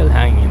are still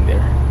hanging in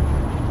there.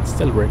 It's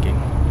still working.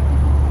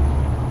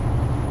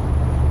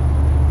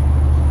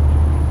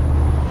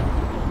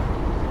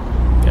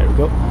 There we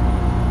go.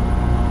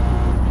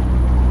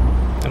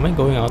 Am I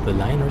going out the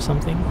line or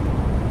something?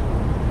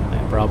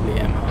 I probably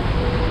am, huh?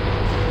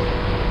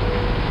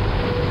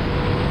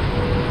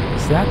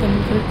 Is that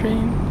another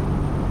train?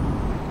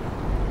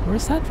 Or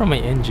is that from my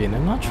engine?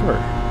 I'm not sure.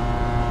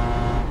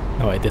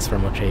 No, it is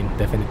from a train,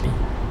 definitely.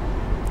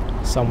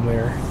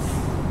 Somewhere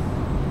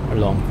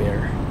along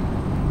there.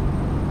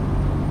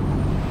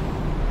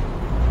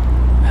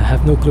 I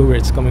have no clue where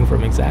it's coming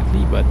from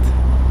exactly, but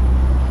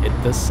it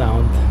does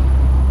sound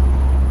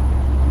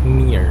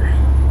near.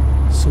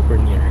 Super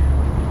near.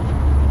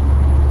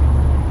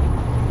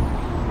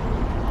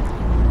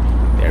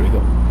 There we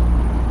go.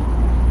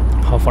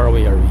 How far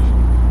away are we?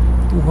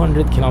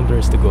 200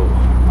 kilometers to go.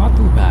 Not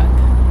too bad.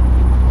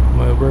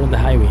 We're on the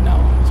highway now,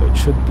 so it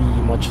should be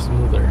much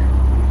smoother.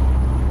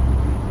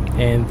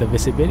 And the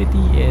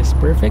visibility is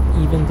perfect,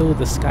 even though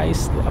the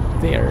skies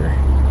up there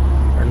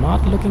are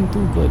not looking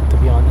too good, to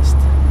be honest.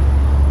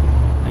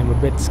 I'm a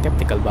bit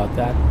skeptical about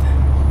that.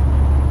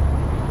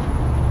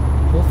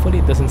 Hopefully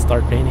it doesn't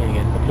start raining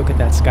again, but look at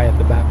that sky at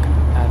the back.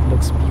 That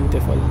looks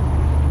beautiful.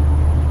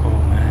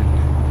 Oh man.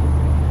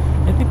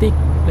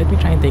 Let me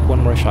try and take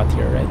one more shot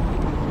here,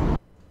 right?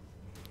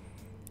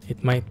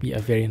 It might be a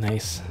very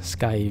nice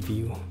sky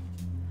view.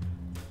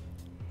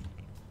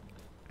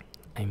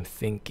 I'm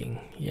thinking,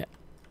 yeah,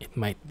 it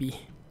might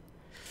be.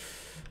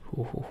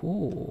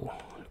 Ooh,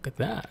 look at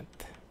that.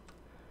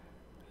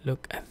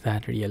 Look at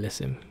that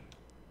realism.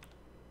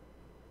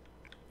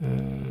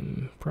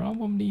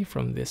 Probably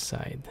from this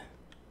side.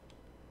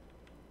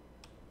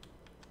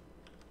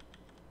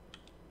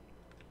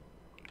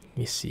 Let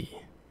me see.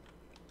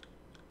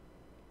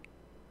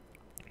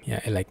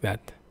 Yeah, I like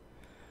that.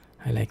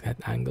 I like that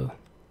angle.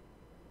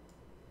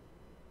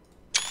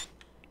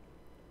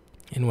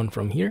 And one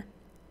from here.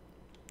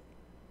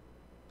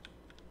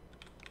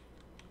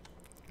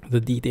 The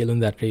detail on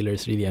that trailer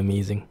is really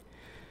amazing.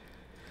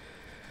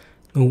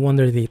 No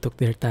wonder they took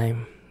their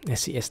time.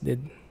 SES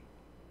did.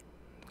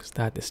 Because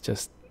that is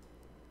just...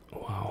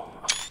 wow.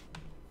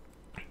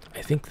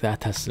 I think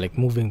that has like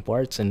moving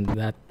parts, and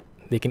that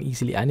they can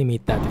easily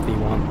animate that if they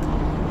want.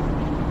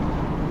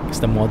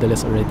 Because the model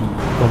is already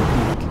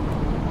complete.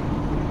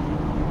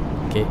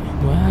 Okay,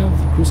 do I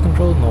have cruise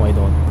control? No, I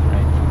don't.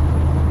 Right.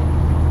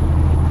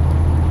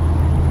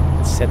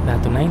 Let's set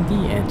that to 90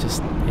 and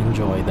just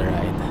enjoy the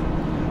ride.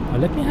 Now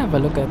let me have a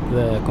look at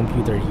the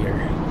computer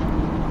here.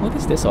 What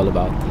is this all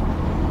about?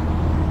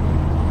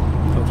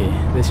 Okay,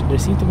 there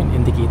seems to be an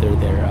indicator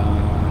there.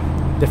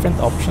 Different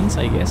options,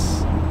 I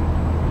guess.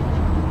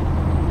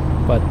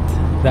 But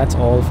that's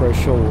all for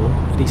show,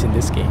 at least in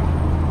this game.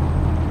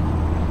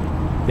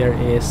 There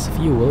is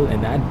fuel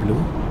and AdBlue.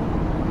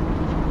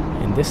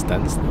 And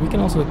distance. We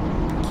can also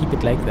keep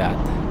it like that.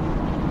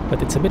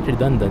 But it's a bit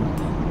redundant.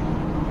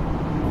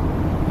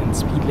 And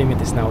speed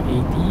limit is now 80.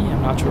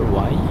 I'm not sure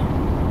why.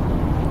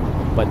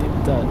 But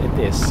it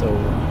is, so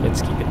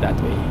let's keep it that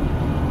way.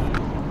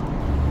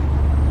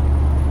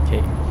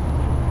 Okay.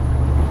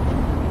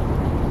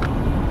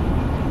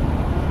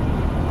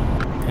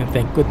 And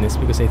thank goodness,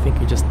 because I think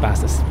we just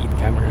passed the speed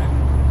camera.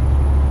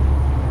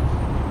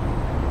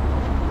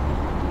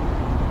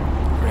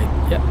 Right,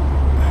 yeah.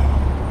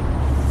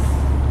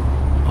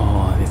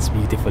 Oh, it's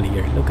beautiful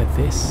here. Look at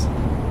this.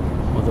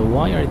 Although,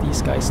 why are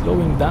these guys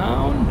slowing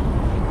down?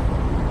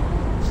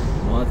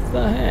 What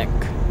the heck?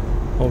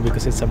 Oh,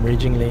 because it's a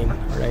merging lane.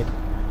 Alright.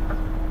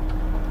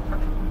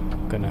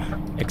 Gonna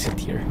exit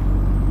here.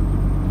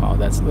 Wow,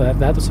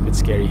 that was a bit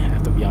scary, I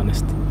have to be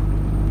honest.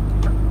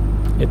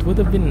 It would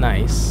have been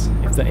nice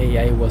if the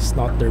AI was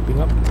not derping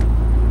up.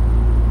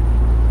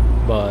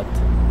 But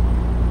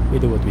we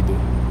do what we do.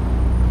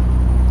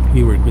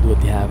 We work with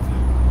what we have.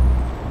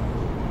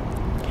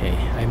 Okay,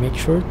 I make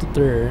sure to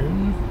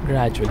turn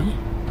gradually.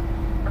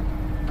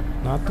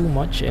 Not too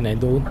much, and I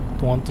don't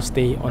want to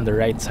stay on the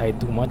right side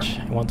too much.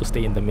 I want to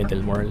stay in the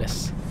middle more or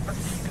less.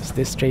 Because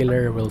this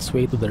trailer will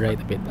sway to the right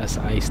a bit as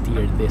I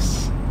steer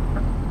this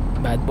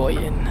bad boy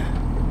in.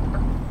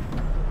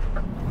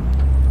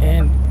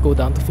 And go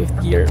down to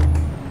 5th gear.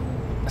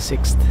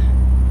 6th.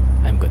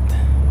 I'm good.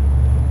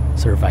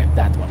 Survived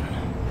that one.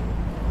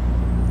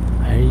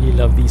 I really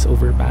love these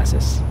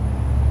overpasses.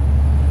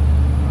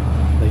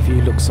 The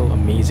view looks so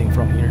amazing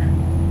from here.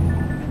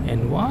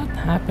 And what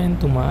happened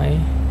to my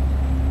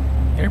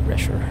air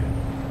pressure?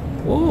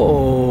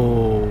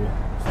 Whoa!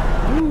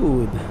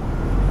 Dude!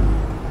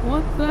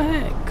 What the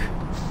heck?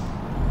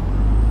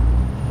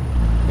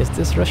 Is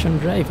this Russian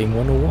driving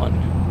 101?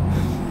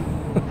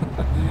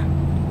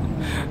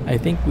 I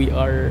think we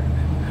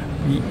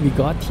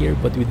got here,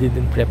 but we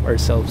didn't prep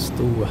ourselves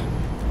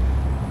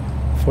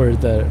for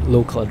the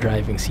local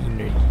driving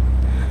scenery.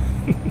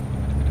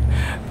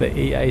 The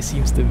AI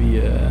seems to be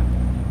a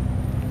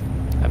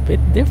bit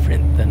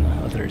different than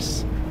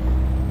others.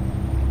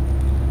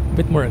 A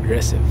bit more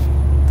aggressive,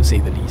 to say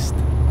the least.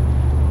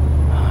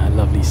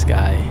 Lovely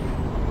sky.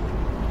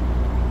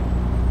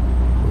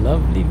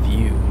 Lovely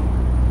view.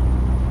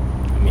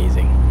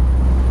 Amazing.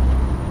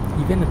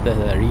 Even at the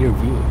rear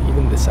view,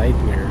 even the side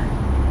mirror,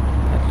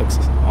 that looks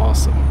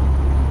awesome.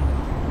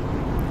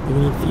 Do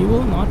we need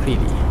fuel? Not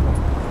really.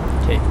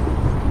 Okay.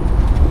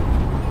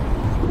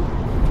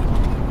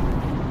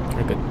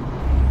 We're good.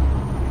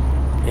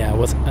 Yeah,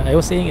 I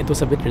was saying it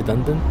was a bit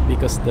redundant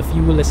because the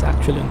fuel is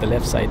actually on the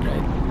left side,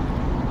 right?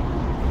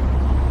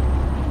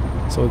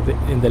 So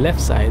in the left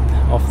side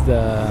of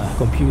the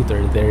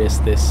computer, there is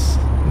this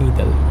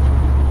needle.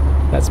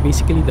 That's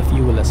basically the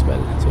fuel as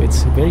well. So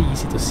it's very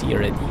easy to see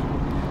already.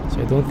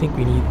 So I don't think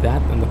we need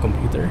that on the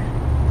computer.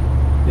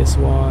 This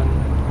one,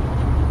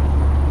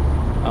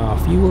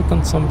 fuel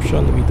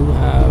consumption, we do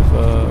have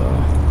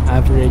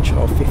average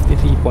of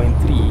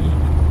 53.3.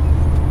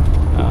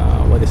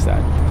 What is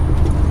that?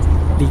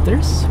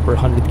 Liters per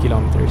 100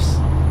 kilometers.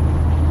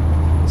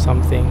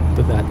 Something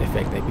to that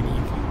effect, I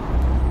believe.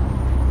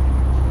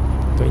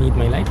 Do I need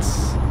my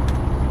lights?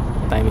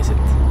 What time is it?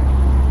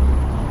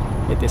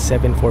 It is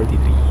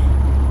 7:43.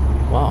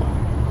 Wow,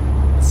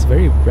 it's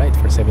very bright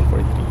for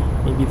 7:43.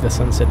 Maybe the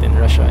sunset in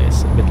Russia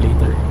is a bit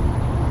later.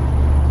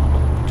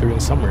 During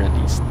summer at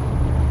least.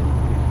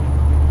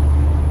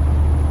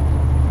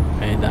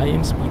 And I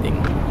am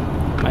speeding.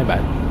 My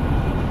bad.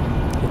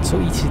 It's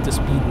so easy to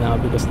speed now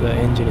because the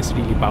engine is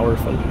really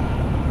powerful.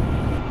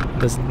 It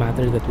doesn't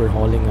matter that we're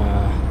hauling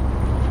a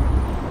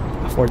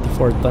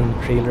 44-ton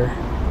trailer.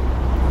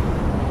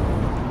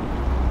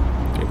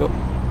 There we go.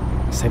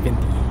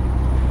 70.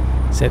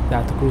 Set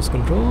that to cruise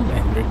control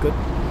and we're good.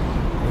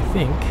 I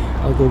think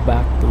I'll go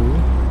back to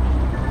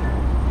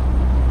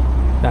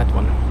that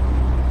one.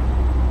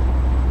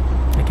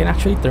 I can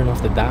actually turn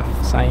off the DAF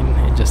sign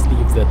and just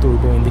leave the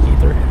turbo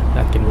indicator.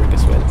 That can work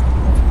as well.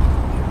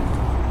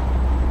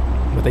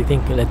 But I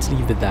think let's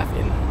leave the DAF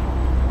in.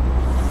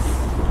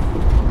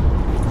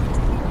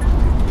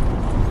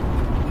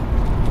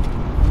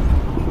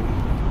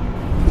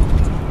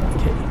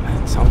 Okay,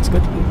 sounds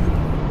good.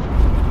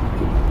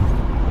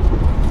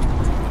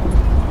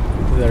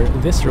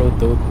 This road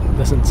though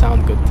doesn't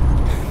sound good.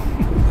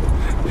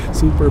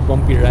 Super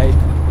bumpy ride.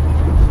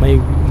 My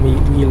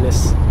wheel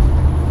is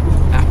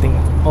acting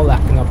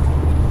up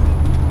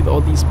with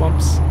all these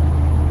bumps.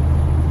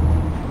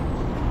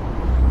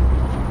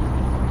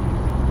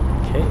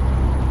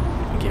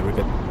 Okay, we're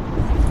good.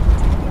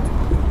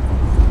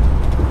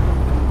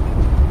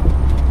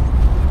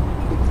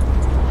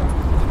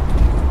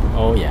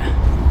 Oh yeah,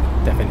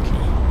 definitely.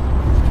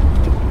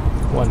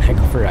 One heck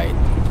of a ride.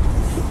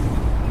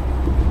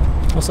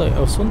 Also, I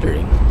was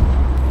wondering,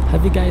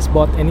 have you guys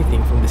bought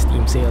anything from the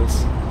Steam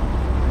sales?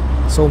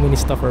 So many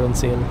stuff are on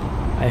sale.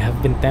 I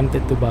have been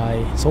tempted to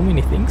buy so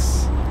many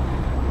things,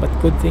 but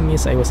good thing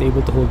is I was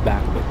able to hold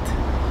back a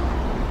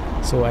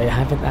bit. So I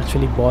haven't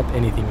actually bought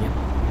anything yet.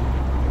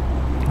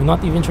 I'm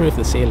not even sure if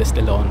the sale is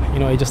still on. You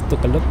know, I just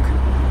took a look.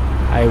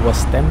 I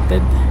was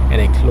tempted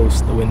and I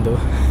closed the window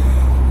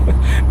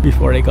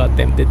before I got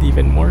tempted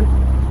even more.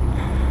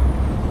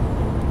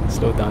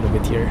 Slow down a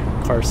bit here.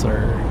 Cars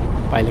are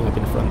piling up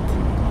in front.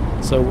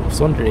 So I was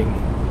wondering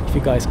if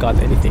you guys got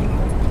anything.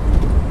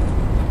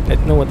 Let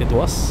me know what it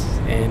was,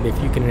 and if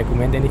you can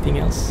recommend anything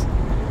else,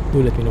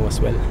 do let me know as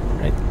well,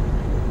 right?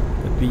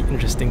 It'd be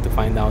interesting to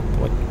find out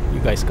what you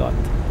guys got.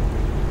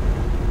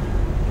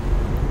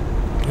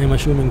 I'm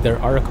assuming there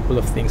are a couple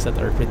of things that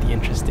are pretty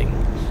interesting.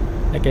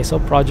 Like I saw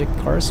Project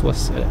Cars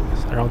was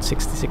around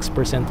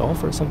 66%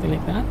 off or something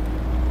like that.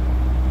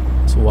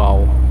 So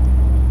wow,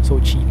 so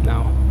cheap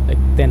now. like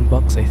 $10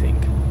 I think.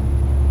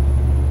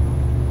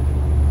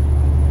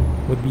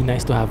 Would be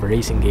nice to have a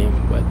racing game,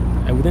 but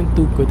I wouldn't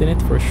do good in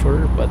it for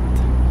sure, but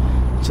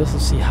just to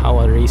see how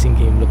a racing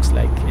game looks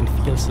like and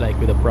feels like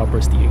with a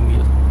proper steering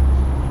wheel.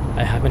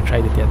 I haven't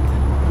tried it yet.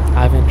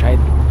 I haven't tried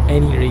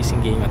any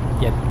racing game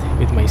yet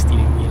with my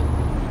steering wheel.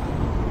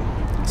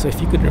 So if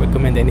you could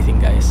recommend anything,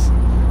 guys,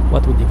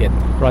 what would you get?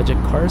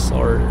 Project Cars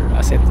or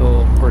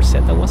Assetto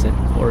Corsetta, was it?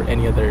 Or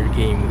any other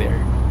game there?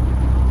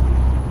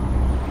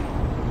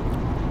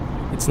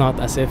 It's not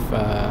as if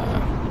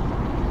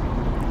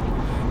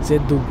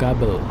Zedu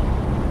Gabel.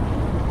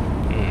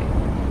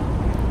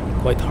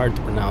 Quite hard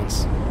to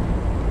pronounce.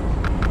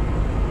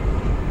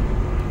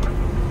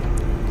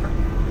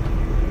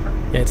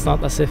 Yeah, it's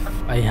not as if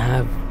I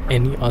have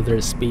any other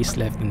space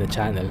left in the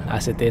channel.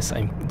 As it is,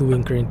 I'm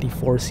doing currently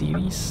 4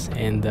 series,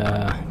 and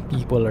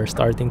people are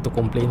starting to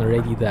complain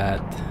already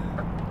that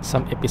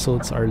some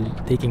episodes are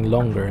taking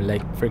longer.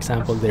 Like, for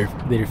example,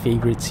 their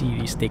favorite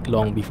series take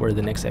long before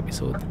the next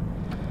episode.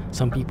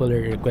 Some people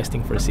are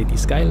requesting for City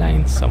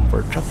Skylines, some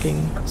for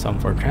trucking, some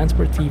for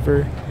Transport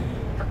Fever,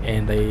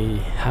 and I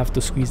have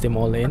to squeeze them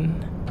all in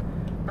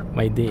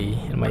my day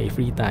and my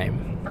free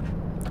time.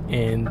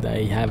 And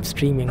I have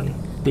streaming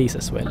days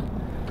as well,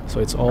 so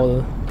it's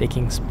all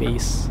taking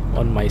space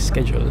on my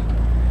schedule,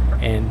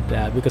 and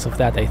because of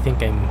that, I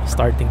think I'm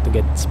starting to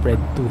get spread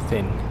too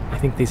thin. I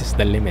think this is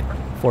the limit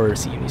for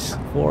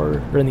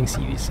running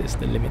series is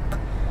the limit.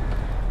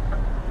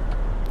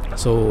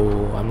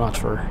 So I'm not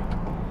sure.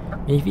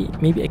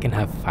 Maybe I can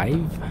have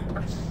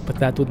 5, but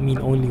that would mean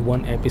only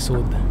 1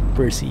 episode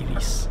per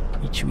series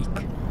each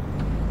week,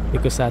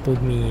 because that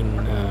would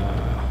mean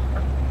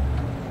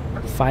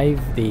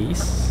 5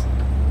 days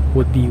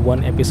would be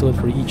 1 episode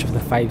for each of the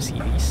 5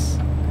 series,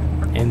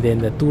 and then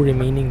the 2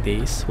 remaining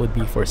days would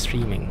be for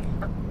streaming,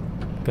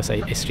 because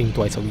I stream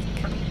twice a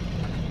week.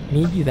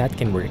 Maybe that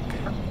can work.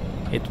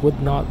 It would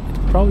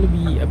probably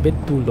be a bit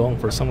too long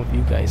for some of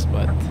you guys,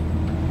 but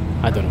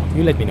I don't know.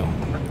 You let me know.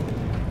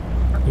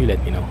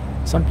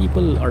 Some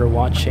people are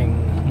watching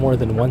more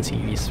than 1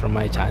 series from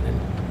my channel,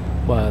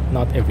 but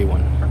not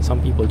everyone.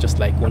 Some people just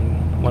like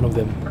one of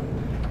them.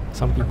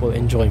 Some people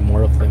enjoy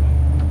more of them.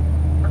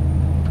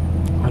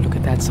 Oh, look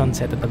at that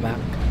sunset at the back.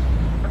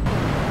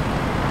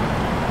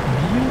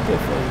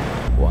 Beautiful.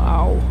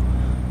 Wow.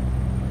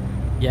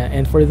 Yeah,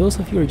 and for those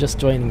of you who are just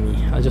joining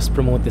me, I'll just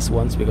promote this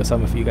once because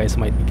some of you guys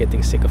might be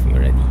getting sick of me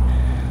already.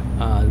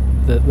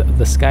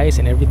 The skies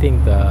and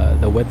everything,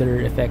 the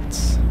weather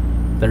effects,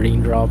 the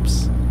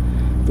raindrops,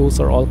 those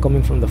are all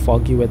coming from the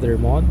Foggy Weather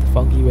mod,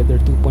 Foggy Weather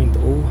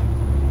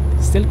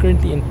 2.0. Still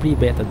currently in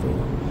pre-beta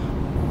though.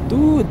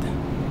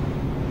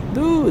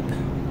 Dude!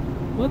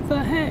 What the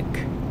heck?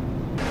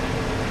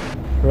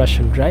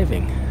 Russian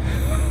driving.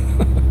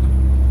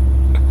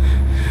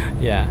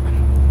 Yeah,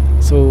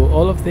 so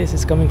all of this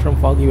is coming from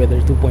Foggy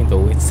Weather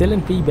 2.0. It's still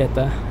in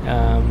pre-beta,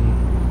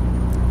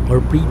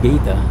 or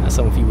pre-beta as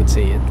some of you would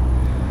say it.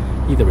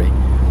 Either way,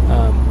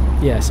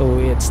 yeah, so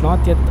it's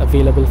not yet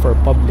available for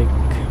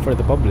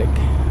the public,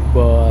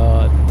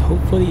 but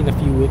hopefully in a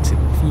few weeks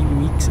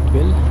it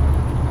will.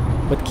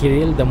 But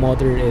Kirill, the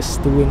modder, is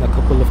doing a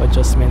couple of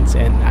adjustments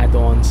and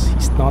add-ons.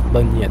 He's not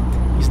done yet.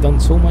 He's done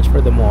so much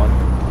for the mod,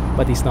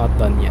 but he's not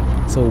done yet.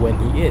 So when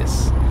he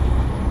is,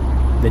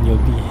 then you'll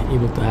be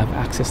able to have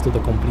access to the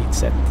complete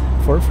set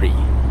for free,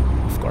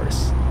 of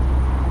course.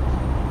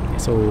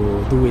 So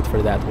do wait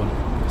for that one,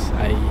 because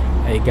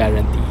I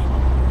guarantee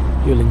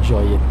you'll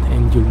enjoy it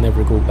and you'll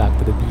never go back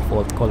to the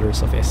default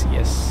colors of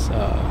SES,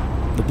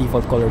 the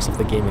default colors of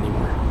the game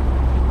anymore,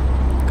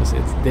 because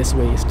this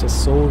way is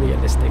just so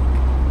realistic.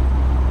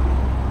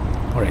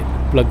 Alright,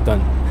 plug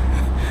done.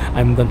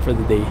 I'm done for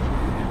the day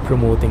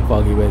promoting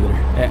Foggy Weather.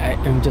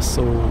 I'm just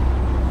so...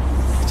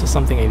 it's just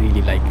something I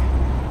really like.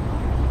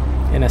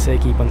 And as I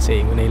keep on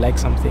saying, when I like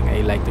something, I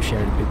like to share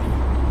it with you.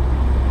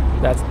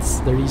 That's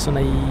the reason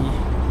I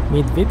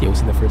made videos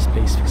in the first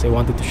place, because I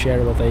wanted to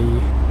share what I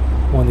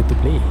wanted to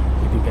play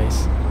with you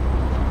guys.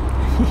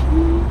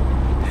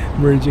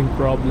 Merging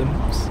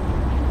problems.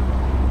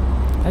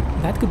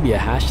 That could be a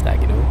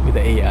hashtag, you know, with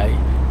the AI.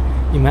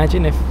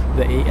 Imagine if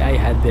the AI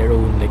had their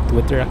own like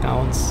Twitter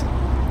accounts,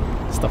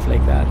 stuff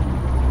like that.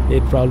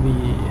 They'd probably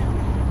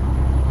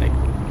like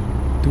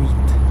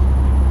tweet.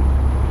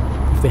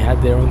 If they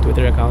had their own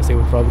Twitter accounts, they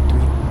would probably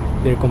tweet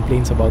their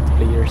complaints about the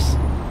players.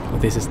 Oh,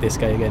 this is this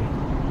guy again.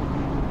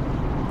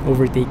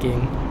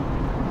 Overtaking,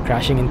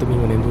 crashing into me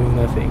when I'm doing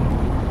nothing,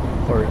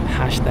 or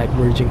hashtag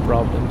merging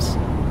problems.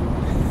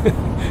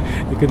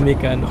 You could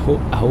make a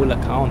whole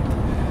account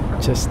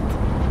just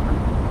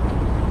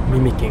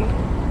mimicking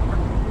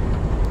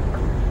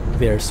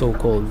their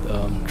so-called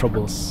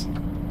troubles.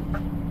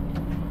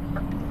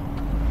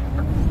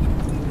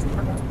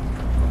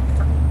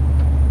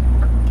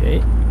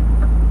 Okay.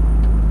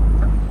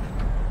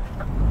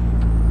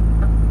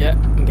 Yeah,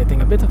 I'm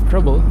getting a bit of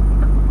trouble.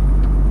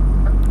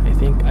 I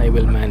think I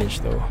will manage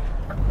though.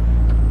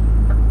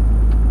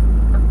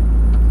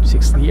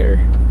 6th gear.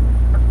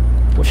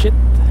 Push it.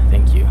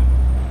 Thank you.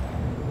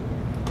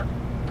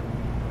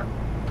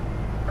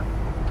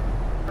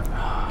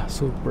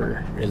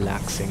 super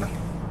relaxing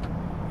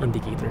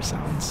indicator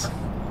sounds.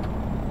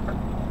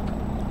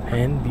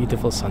 And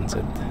beautiful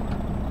sunset.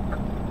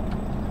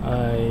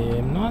 I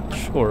am not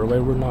sure why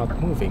we're not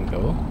moving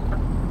though.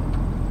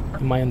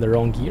 Am I on the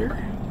wrong gear?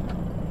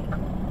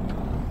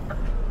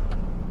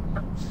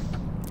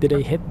 Did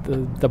I hit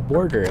the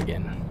border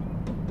again?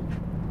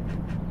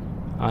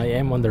 I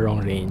am on the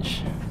wrong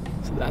range,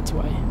 so that's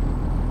why.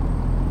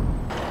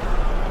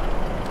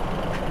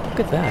 Look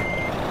at that.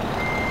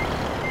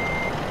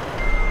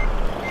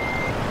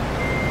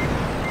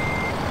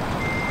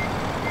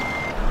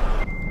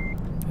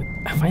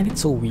 I find it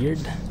so weird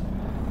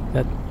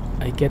that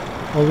I get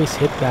always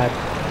hit that.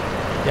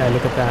 Yeah,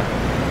 look at that.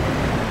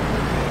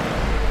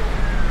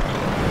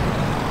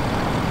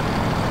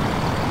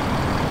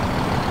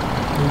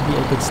 Maybe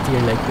I could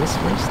steer like this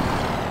first,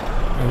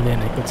 and then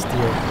I could steer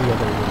the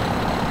other way.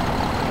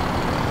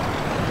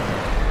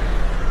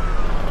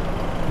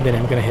 And then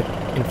I'm gonna hit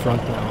in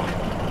front now.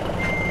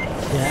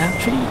 Yeah,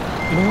 actually,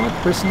 you know what?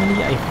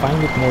 Personally, I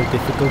find it more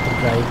difficult to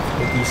drive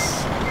with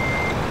these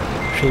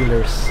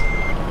trailers.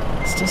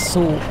 It's just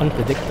so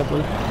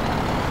unpredictable.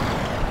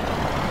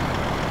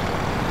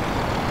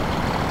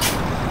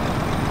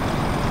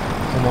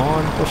 Come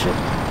on, push it.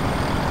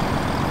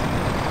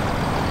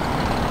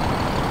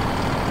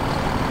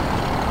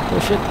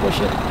 Push it, push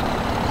it.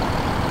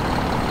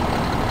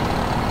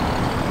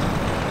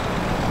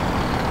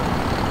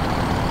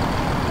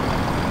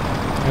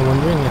 I'm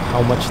wondering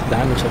how much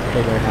damage that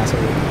trailer has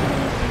already.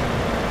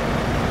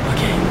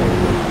 Okay,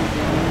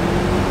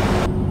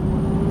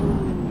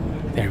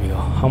 there we go.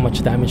 How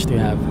much damage do you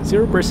have?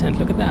 0%,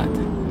 look at that.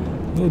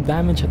 No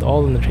damage at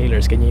all on the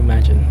trailers, can you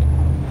imagine?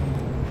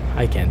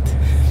 I can't.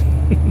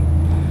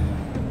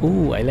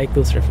 Ooh, I like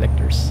those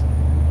reflectors.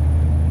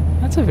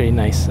 That's a very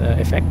nice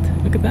effect.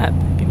 Look at that.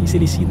 You can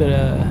easily see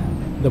the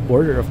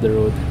border of the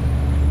road,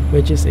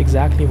 which is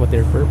exactly what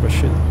their purpose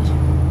should be.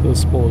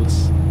 Those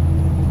poles.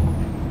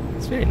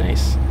 It's very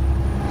nice.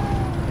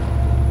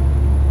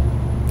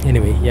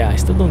 Anyway, yeah, I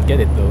still don't get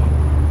it though.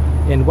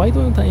 And why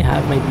don't I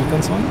have my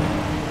beacons on?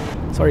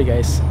 Sorry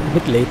guys, a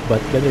bit late,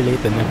 but better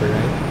late than never,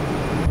 right?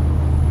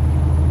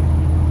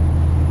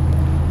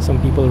 Some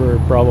people were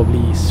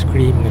probably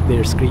screaming at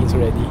their screens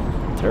already.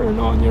 Turn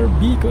on your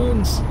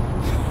beacons!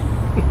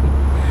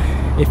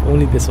 If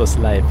only this was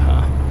live,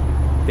 huh?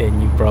 Then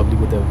you probably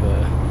would have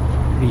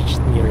reached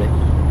me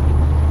already.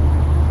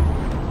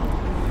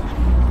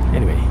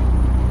 Anyway,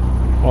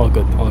 all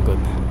good, all good.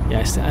 Yeah,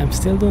 I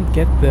still don't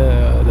get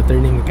the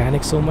turning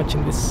mechanics so much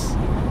in this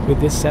with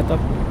this setup.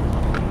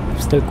 I'm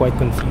still quite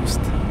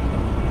confused.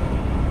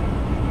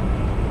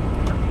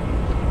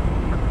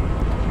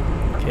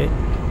 Okay,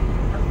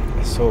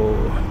 so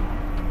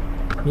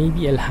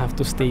maybe I'll have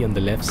to stay on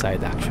the left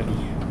side actually.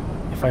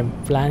 If I'm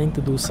planning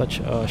to do such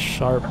a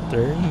sharp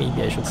turn,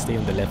 maybe I should stay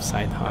on the left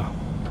side, huh?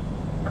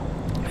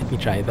 Let me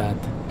try that.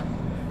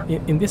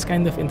 In this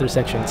kind of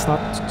intersection, it's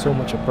not so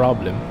much a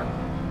problem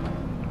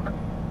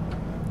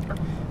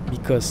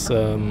because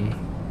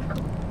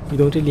you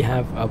don't really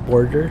have a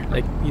border,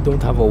 like you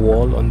don't have a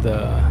wall on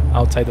the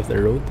outside of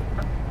the road.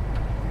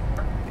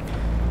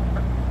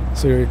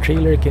 So your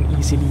trailer can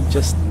easily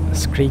just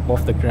scrape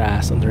off the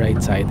grass on the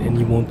right side and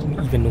you won't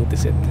even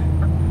notice it.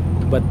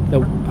 But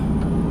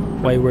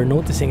why we're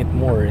noticing it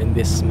more in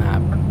this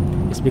map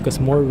is because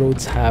more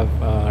roads have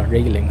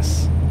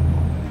railings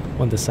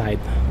on the side,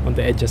 on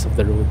the edges of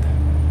the road.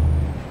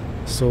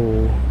 So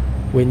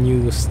when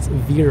you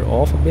veer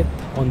off a bit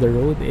on the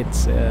road,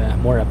 it's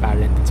more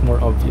apparent, it's more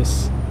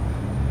obvious,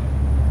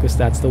 because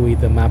that's the way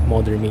the map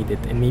modder made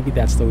it, and maybe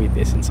that's the way it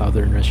is in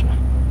southern Russia.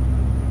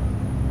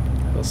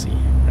 We'll see.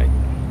 Right,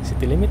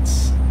 city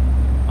limits,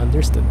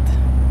 understood.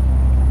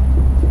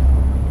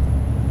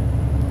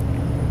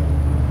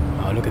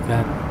 Oh, look at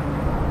that.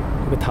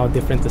 Look at how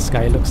different the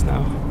sky looks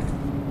now.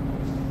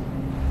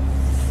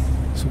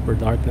 Super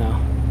dark now.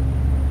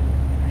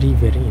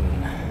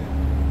 Riverine.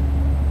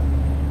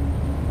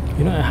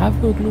 You know, I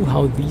have no clue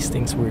how these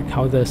things work,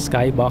 how the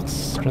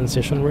skybox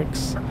transition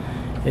works.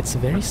 It's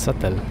very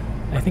subtle.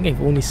 I think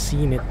I've only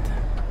seen it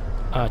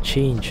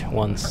change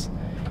once,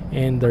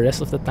 and the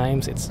rest of the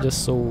times it's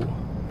just so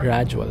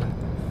gradual.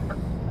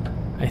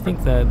 I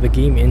think the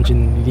game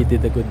engine really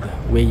did a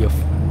good way of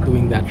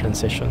doing that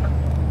transition.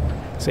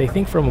 So I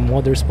think from a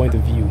modder's point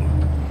of view,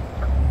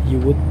 you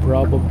would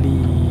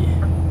probably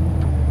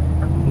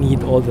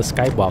need all the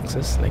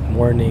skyboxes, like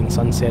morning,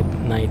 sunset,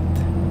 night.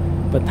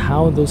 But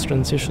how those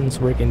transitions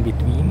work in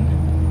between,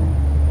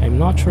 I'm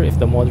not sure if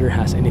the modder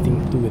has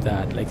anything to do with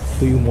that. Like,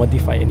 do you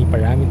modify any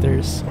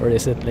parameters, or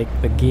is it like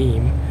the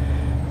game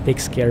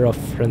takes care of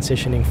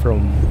transitioning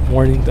from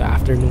morning to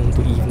afternoon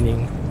to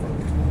evening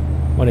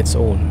on its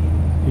own?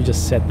 You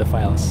just set the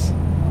files.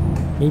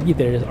 Maybe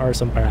there are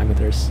some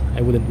parameters.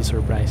 I wouldn't be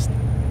surprised.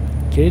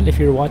 Kirill, if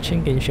you're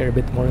watching, can you share a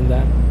bit more on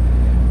that?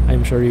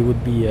 I'm sure you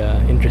would be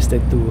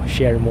interested to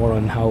share more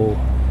on how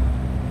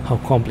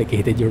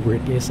complicated your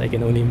work is. I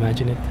can only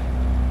imagine it.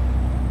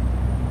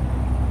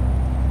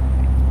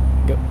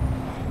 Go.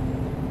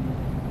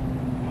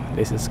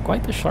 This is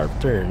quite a sharp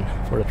turn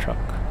for a truck.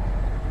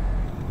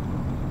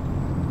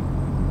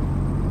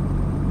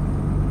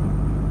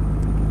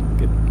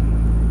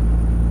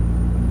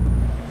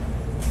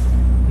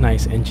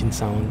 Nice engine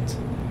sound.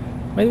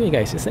 By the way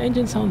guys, is the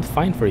engine sound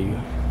fine for you?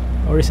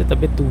 Or is it a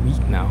bit too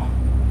weak now?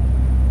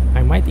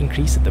 I might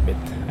increase it a bit.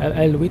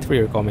 I'll wait for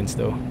your comments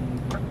though.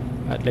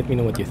 Let me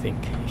know what you think,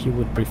 if you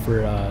would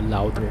prefer a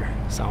louder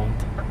sound.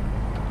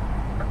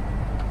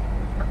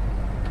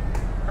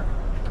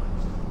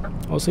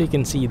 Also, you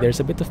can see there's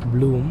a bit of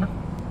bloom.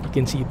 You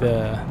can see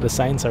the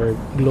signs are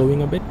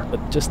glowing a bit, but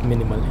just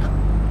minimally.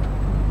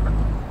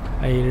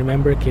 I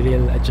remember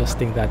Kirill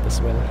adjusting that as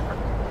well,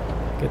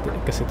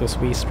 because it was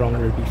way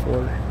stronger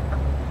before.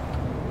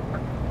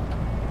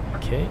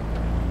 Okay,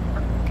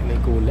 can I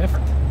go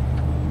left?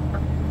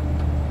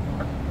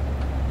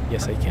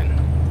 Yes, I can.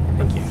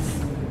 Thank you.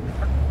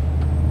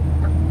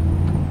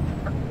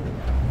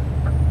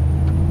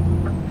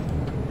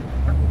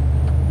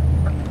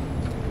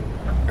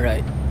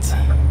 Right.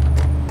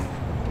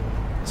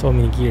 So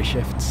many gear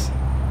shifts.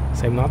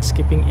 So I'm not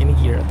skipping any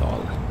gear at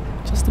all,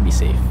 just to be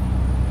safe.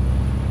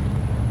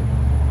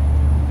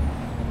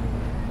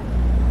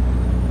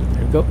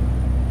 There we go.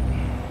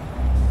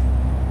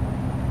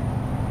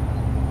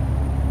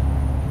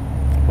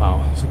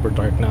 Wow, super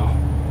dark now.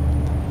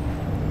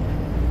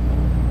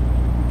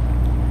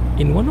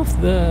 In one of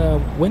the...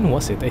 when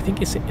was it? I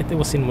think it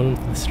was in one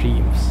of the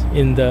streams.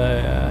 In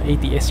the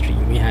ATS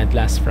stream we had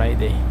last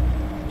Friday,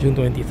 June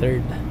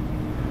 23rd.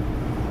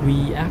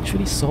 We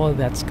actually saw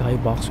that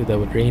skybox with a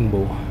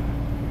rainbow.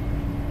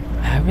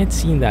 I haven't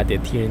seen that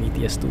yet here in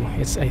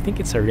ETS2. I think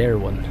it's a rare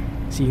one.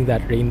 Seeing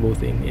that rainbow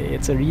thing,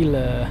 it's a real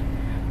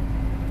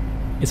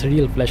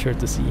pleasure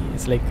to see.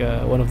 It's like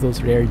one of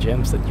those rare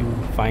gems that you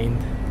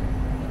find,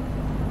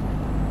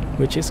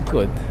 which is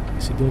good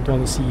because you don't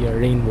want to see a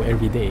rainbow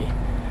every day.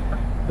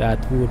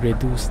 That would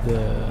reduce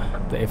the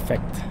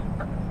effect.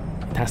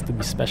 It has to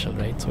be special,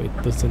 right? So it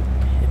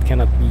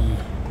cannot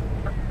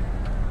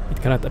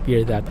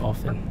appear that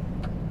often.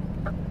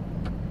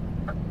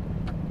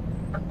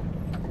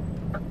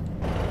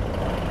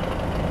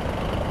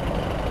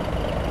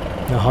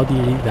 Now, how do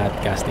you read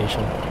that, gas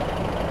station?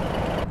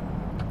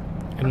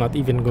 I'm not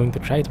even going to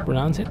try to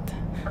pronounce it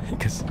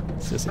because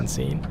it's just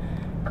insane.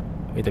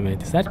 Wait a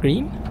minute, is that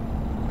green?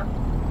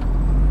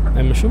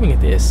 I'm assuming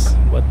it is,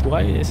 but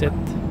why is it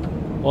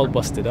all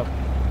busted up?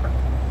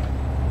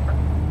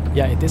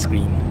 Yeah, it is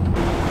green.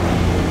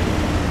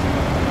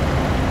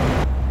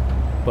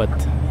 But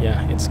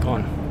yeah, it's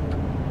gone.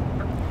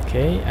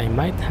 Okay, I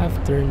might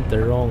have turned the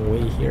wrong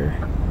way here.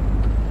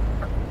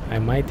 I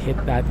might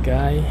hit that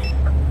guy.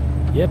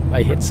 Yep,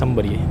 I hit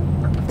somebody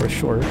for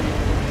sure.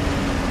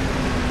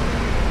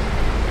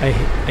 I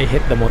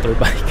hit the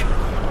motorbike.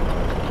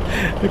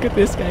 Look at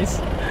this, guys.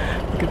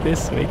 Look at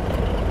this. Wait.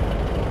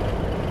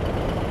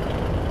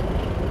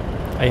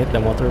 I hit the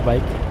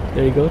motorbike.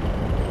 There you go.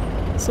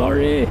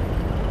 Sorry.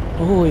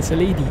 Oh, it's a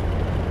lady.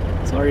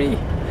 Sorry.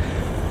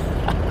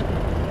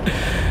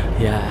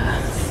 Yeah,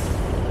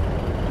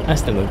 I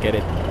still don't get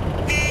it.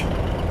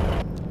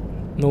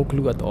 No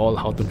clue at all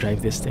how to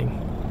drive this thing.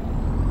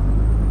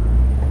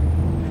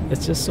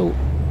 It's just so...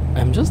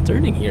 I'm just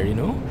turning here, you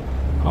know?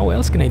 How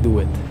else can I do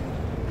it?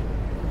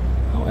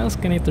 How else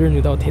can I turn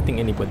without hitting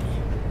anybody?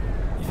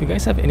 If you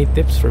guys have any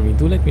tips for me,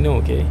 do let me know,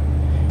 okay?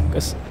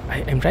 Because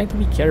I'm trying to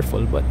be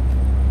careful, but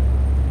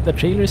the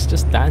trailer is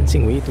just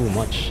dancing way too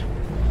much.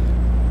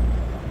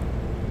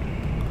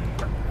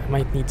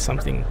 Might need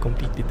something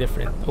completely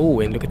different. Oh,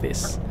 and look at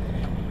this.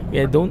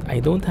 Yeah, I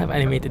don't have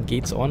animated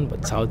gates on,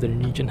 but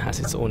Southern region has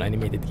its own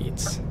animated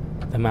gates.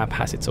 The map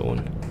has its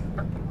own,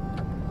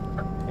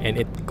 and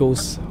it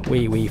goes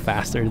way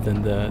faster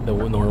than the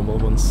normal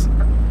ones.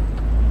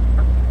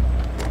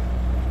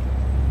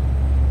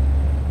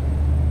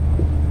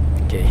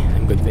 Okay,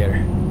 I'm good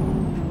there.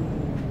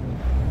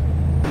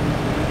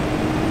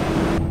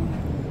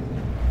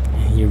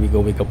 And here we go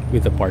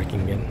with the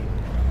parking again.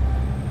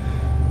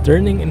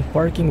 Turning and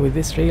parking with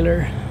this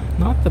trailer,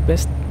 not the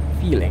best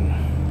feeling.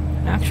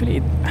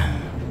 Actually,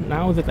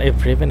 now that I've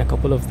driven a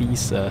couple of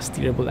these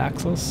steerable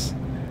axles,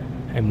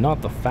 I'm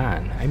not a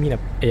fan. I mean,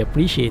 I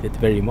appreciate it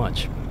very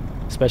much,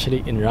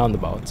 especially in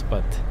roundabouts,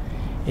 but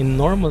in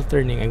normal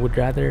turning, I would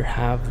rather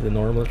have the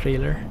normal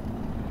trailer.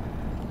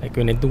 Like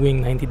when I'm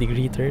doing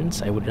 90-degree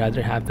turns, I would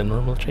rather have the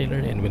normal trailer,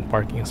 and when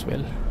parking as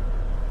well.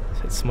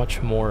 So it's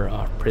much more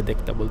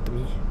predictable to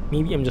me.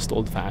 Maybe I'm just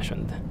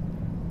old-fashioned.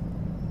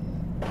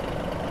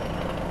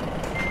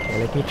 Okay,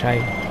 let me try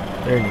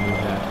turning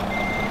with that.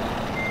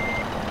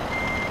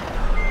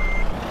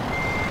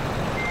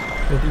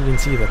 Don't even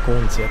see the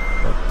cones yet,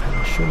 but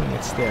I'm assuming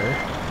it's there.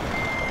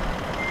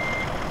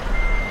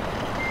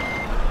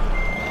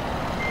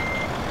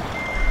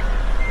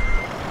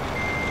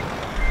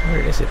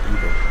 Where is it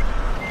even?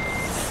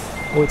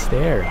 Oh, it's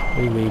there.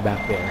 Way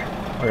back there.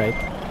 Alright.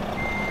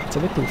 It's a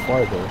bit too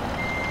far though.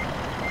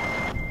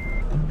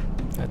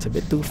 That's a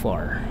bit too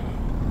far.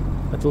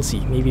 But we'll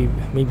see.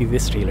 Maybe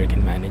this trailer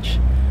can manage.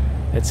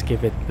 Let's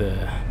give it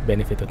the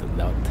benefit of the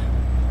doubt.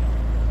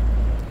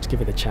 Let's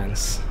give it a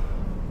chance.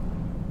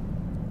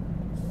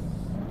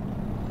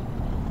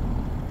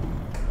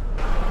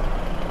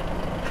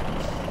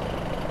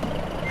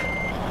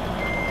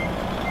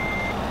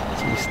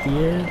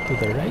 steer to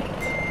the right.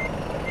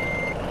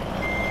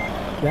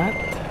 That.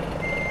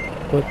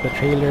 Put the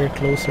trailer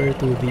closer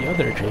to the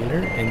other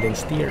trailer and then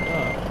steer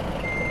up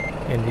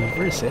and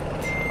reverse it.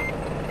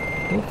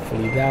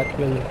 Hopefully that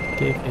will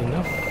give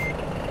enough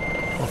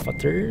of a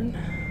turn.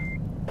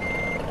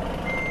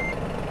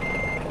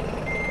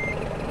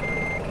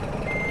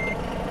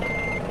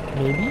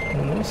 Maybe,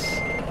 who knows?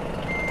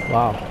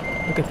 Wow,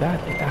 look at that.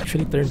 It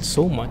actually turned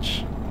so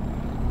much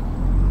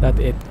that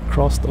it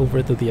crossed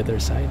over to the other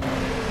side.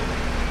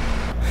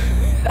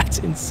 That's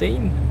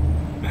insane.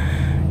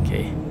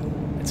 Okay,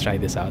 let's try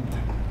this out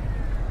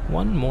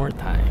one more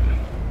time.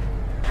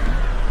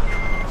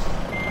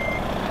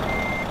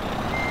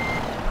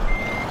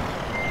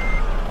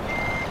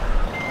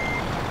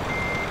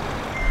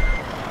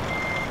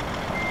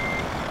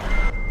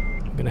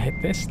 I'm gonna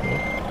hit this, no?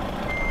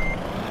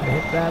 Gonna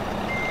hit that.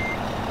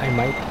 I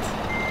might.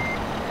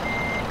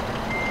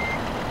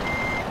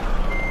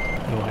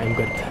 No, I'm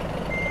good.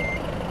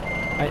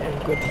 I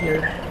am good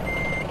here.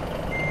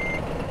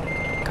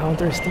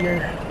 Counter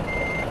steer.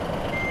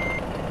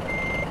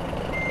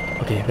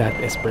 Okay, that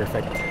is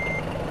perfect.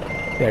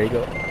 There you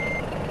go.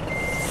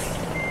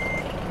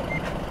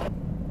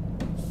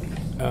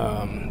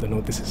 The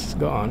notice is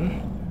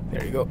gone.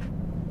 There you go.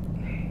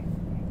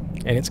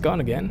 And it's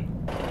gone again.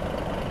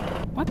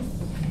 What?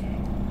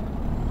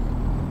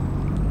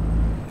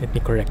 Let me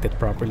correct it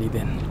properly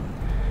then.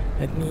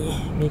 Let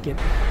me make it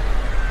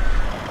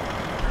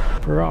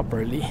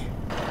properly.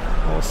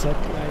 All set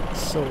like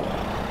so.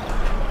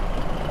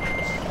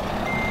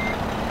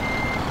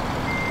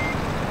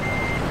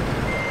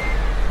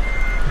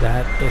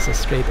 That is as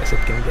straight as it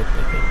can get,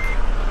 I think.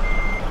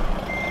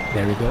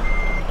 There we go.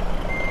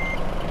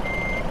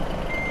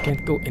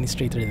 Can't go any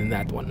straighter than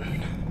that one.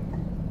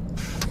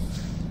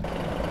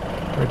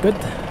 We're good.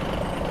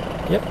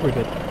 Yep, we're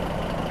good.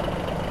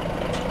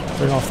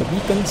 Turn off the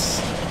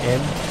beacons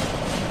and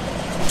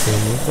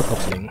remove the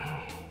coupling.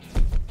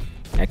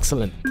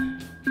 Excellent.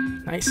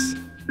 Nice.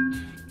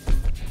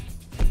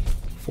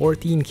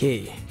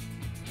 14K.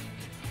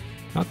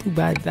 Not too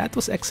bad. That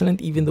was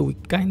excellent, even though we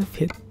kind of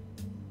hit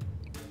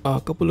a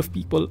couple of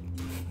people.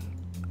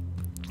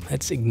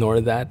 Let's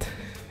ignore that.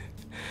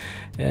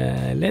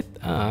 Let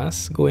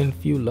us go and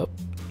fuel up,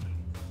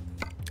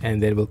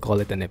 and then we'll call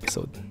it an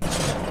episode.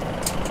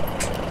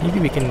 Maybe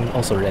we can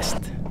also rest.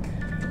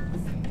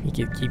 We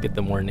can keep it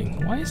the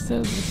morning. Why is the...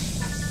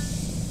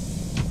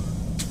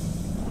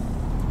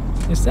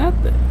 Is that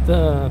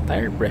the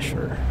tire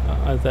pressure?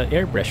 The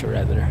air pressure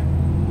rather.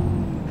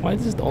 Why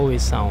does it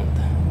always sound?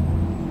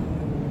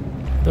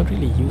 I don't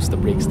really use the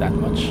brakes that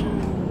much,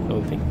 I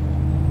don't think.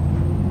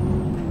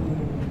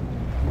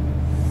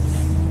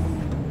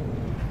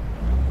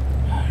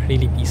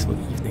 Really peaceful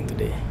evening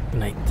today,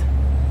 tonight.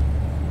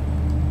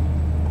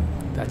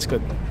 That's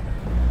good,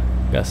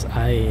 because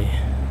I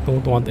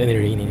don't want any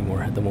rain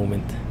anymore at the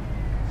moment.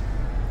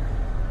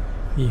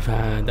 We've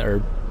had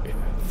our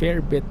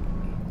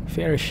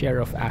fair share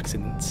of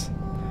accidents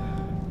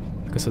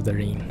because of the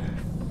rain.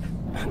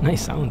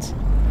 Nice sounds.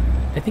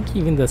 I think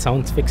even the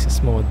sound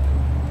fixes mode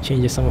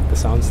changes some of the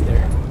sounds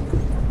there.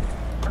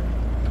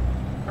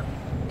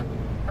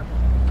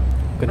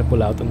 I'm gonna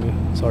pull out on you,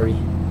 sorry.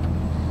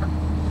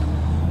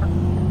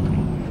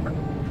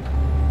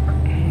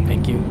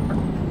 Thank you.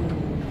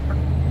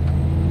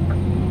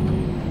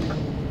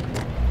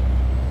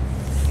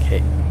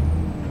 Okay.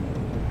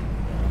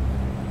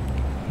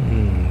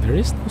 There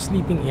is no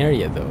sleeping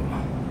area though.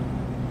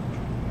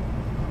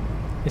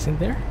 Isn't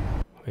there?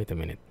 Wait a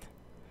minute.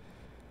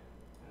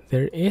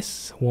 There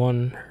is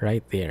one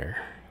right there.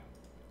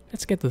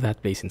 Let's get to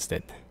that place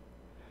instead,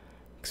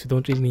 because we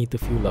don't really need to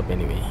fuel up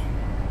anyway.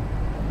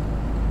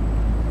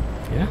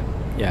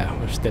 Yeah,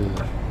 we're still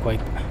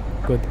quite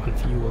good on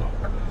fuel.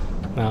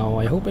 Now,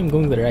 I hope I'm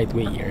going the right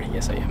way here.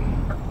 Yes, I am.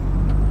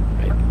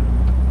 Right.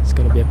 It's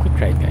gonna be a quick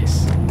ride,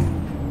 guys.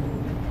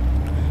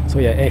 So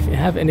yeah, if you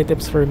have any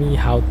tips for me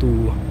how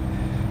to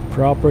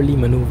properly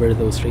maneuver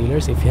those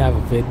trailers, if you have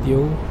a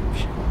video,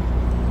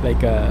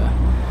 like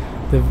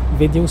the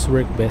videos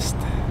work best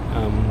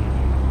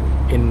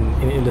in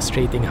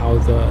illustrating how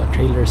the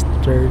trailers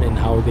turn and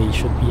how they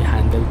should be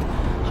handled,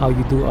 how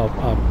you do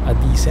a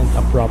decent,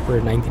 a proper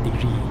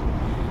 90-degree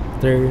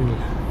turn,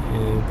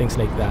 and things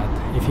like that.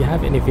 If you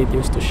have any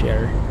videos to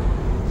share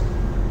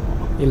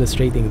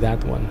illustrating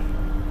that one,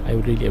 I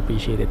would really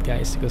appreciate it,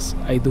 guys, because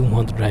I do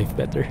want to drive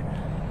better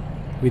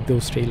with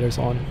those trailers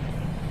on.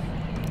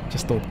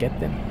 Just don't get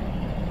them.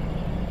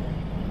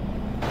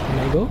 Can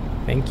I go?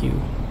 Thank you.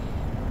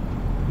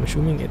 I'm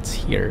assuming it's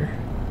here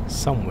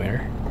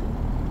somewhere.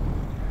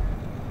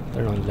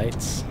 Turn on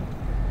lights.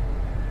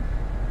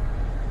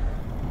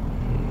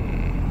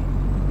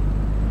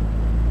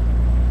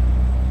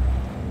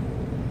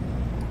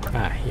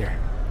 Here.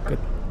 Good.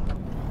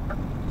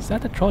 Is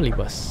that a trolley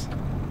bus?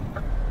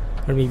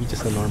 Or maybe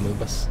just a normal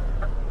bus?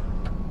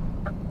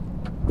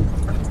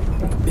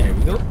 There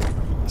we go.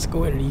 Let's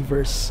go in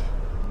reverse.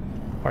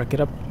 Park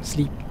it up,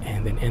 sleep,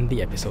 and then end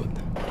the episode.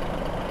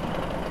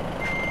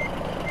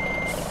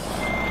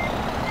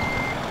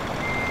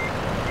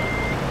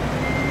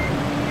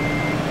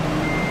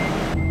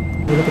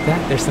 look at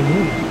that, there's the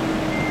moon.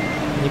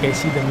 Can you guys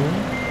see the moon?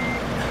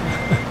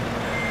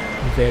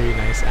 Very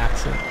nice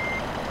accent.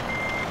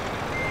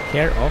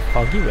 Care of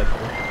foggy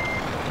weather.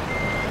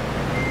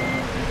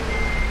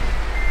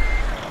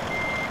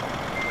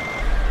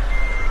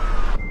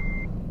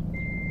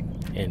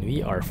 And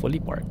we are fully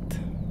parked.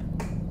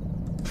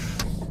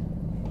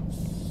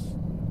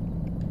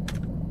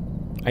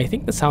 I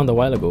think the sound a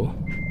while ago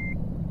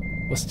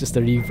was just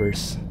the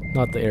reverse,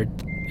 not the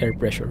air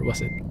pressure,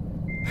 was it?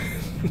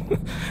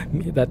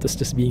 That was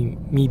just me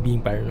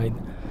being paranoid.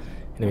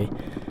 Anyway,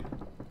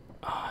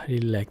 I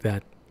really like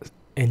that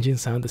engine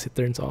sound as it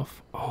turns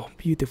off. Oh,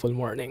 beautiful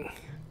morning.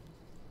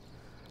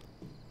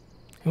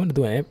 I want to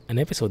do an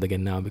episode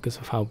again now because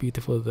of how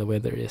beautiful the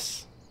weather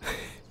is.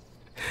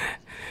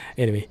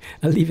 Anyway,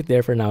 I'll leave it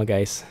there for now,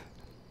 guys.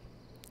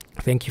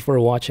 Thank you for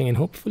watching, and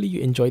hopefully you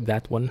enjoyed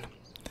that one.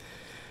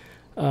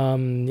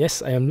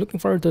 Yes, I am looking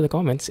forward to the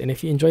comments, and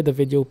if you enjoyed the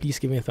video, please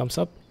give me a thumbs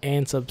up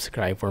and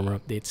subscribe for more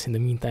updates. In the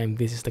meantime,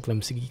 this is the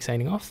Clumsy Geek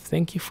signing off.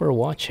 Thank you for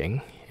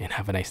watching, and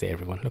have a nice day,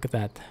 everyone. Look at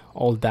that,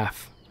 all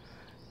DAF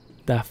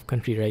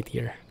country right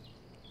here.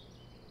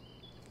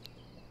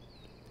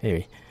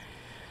 Anyway,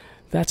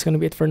 that's gonna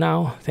be it for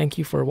now. Thank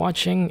you for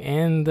watching,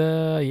 and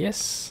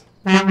yes,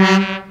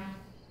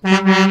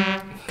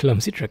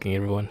 Clumsy trucking,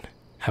 everyone.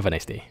 Have a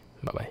nice day.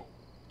 Bye bye.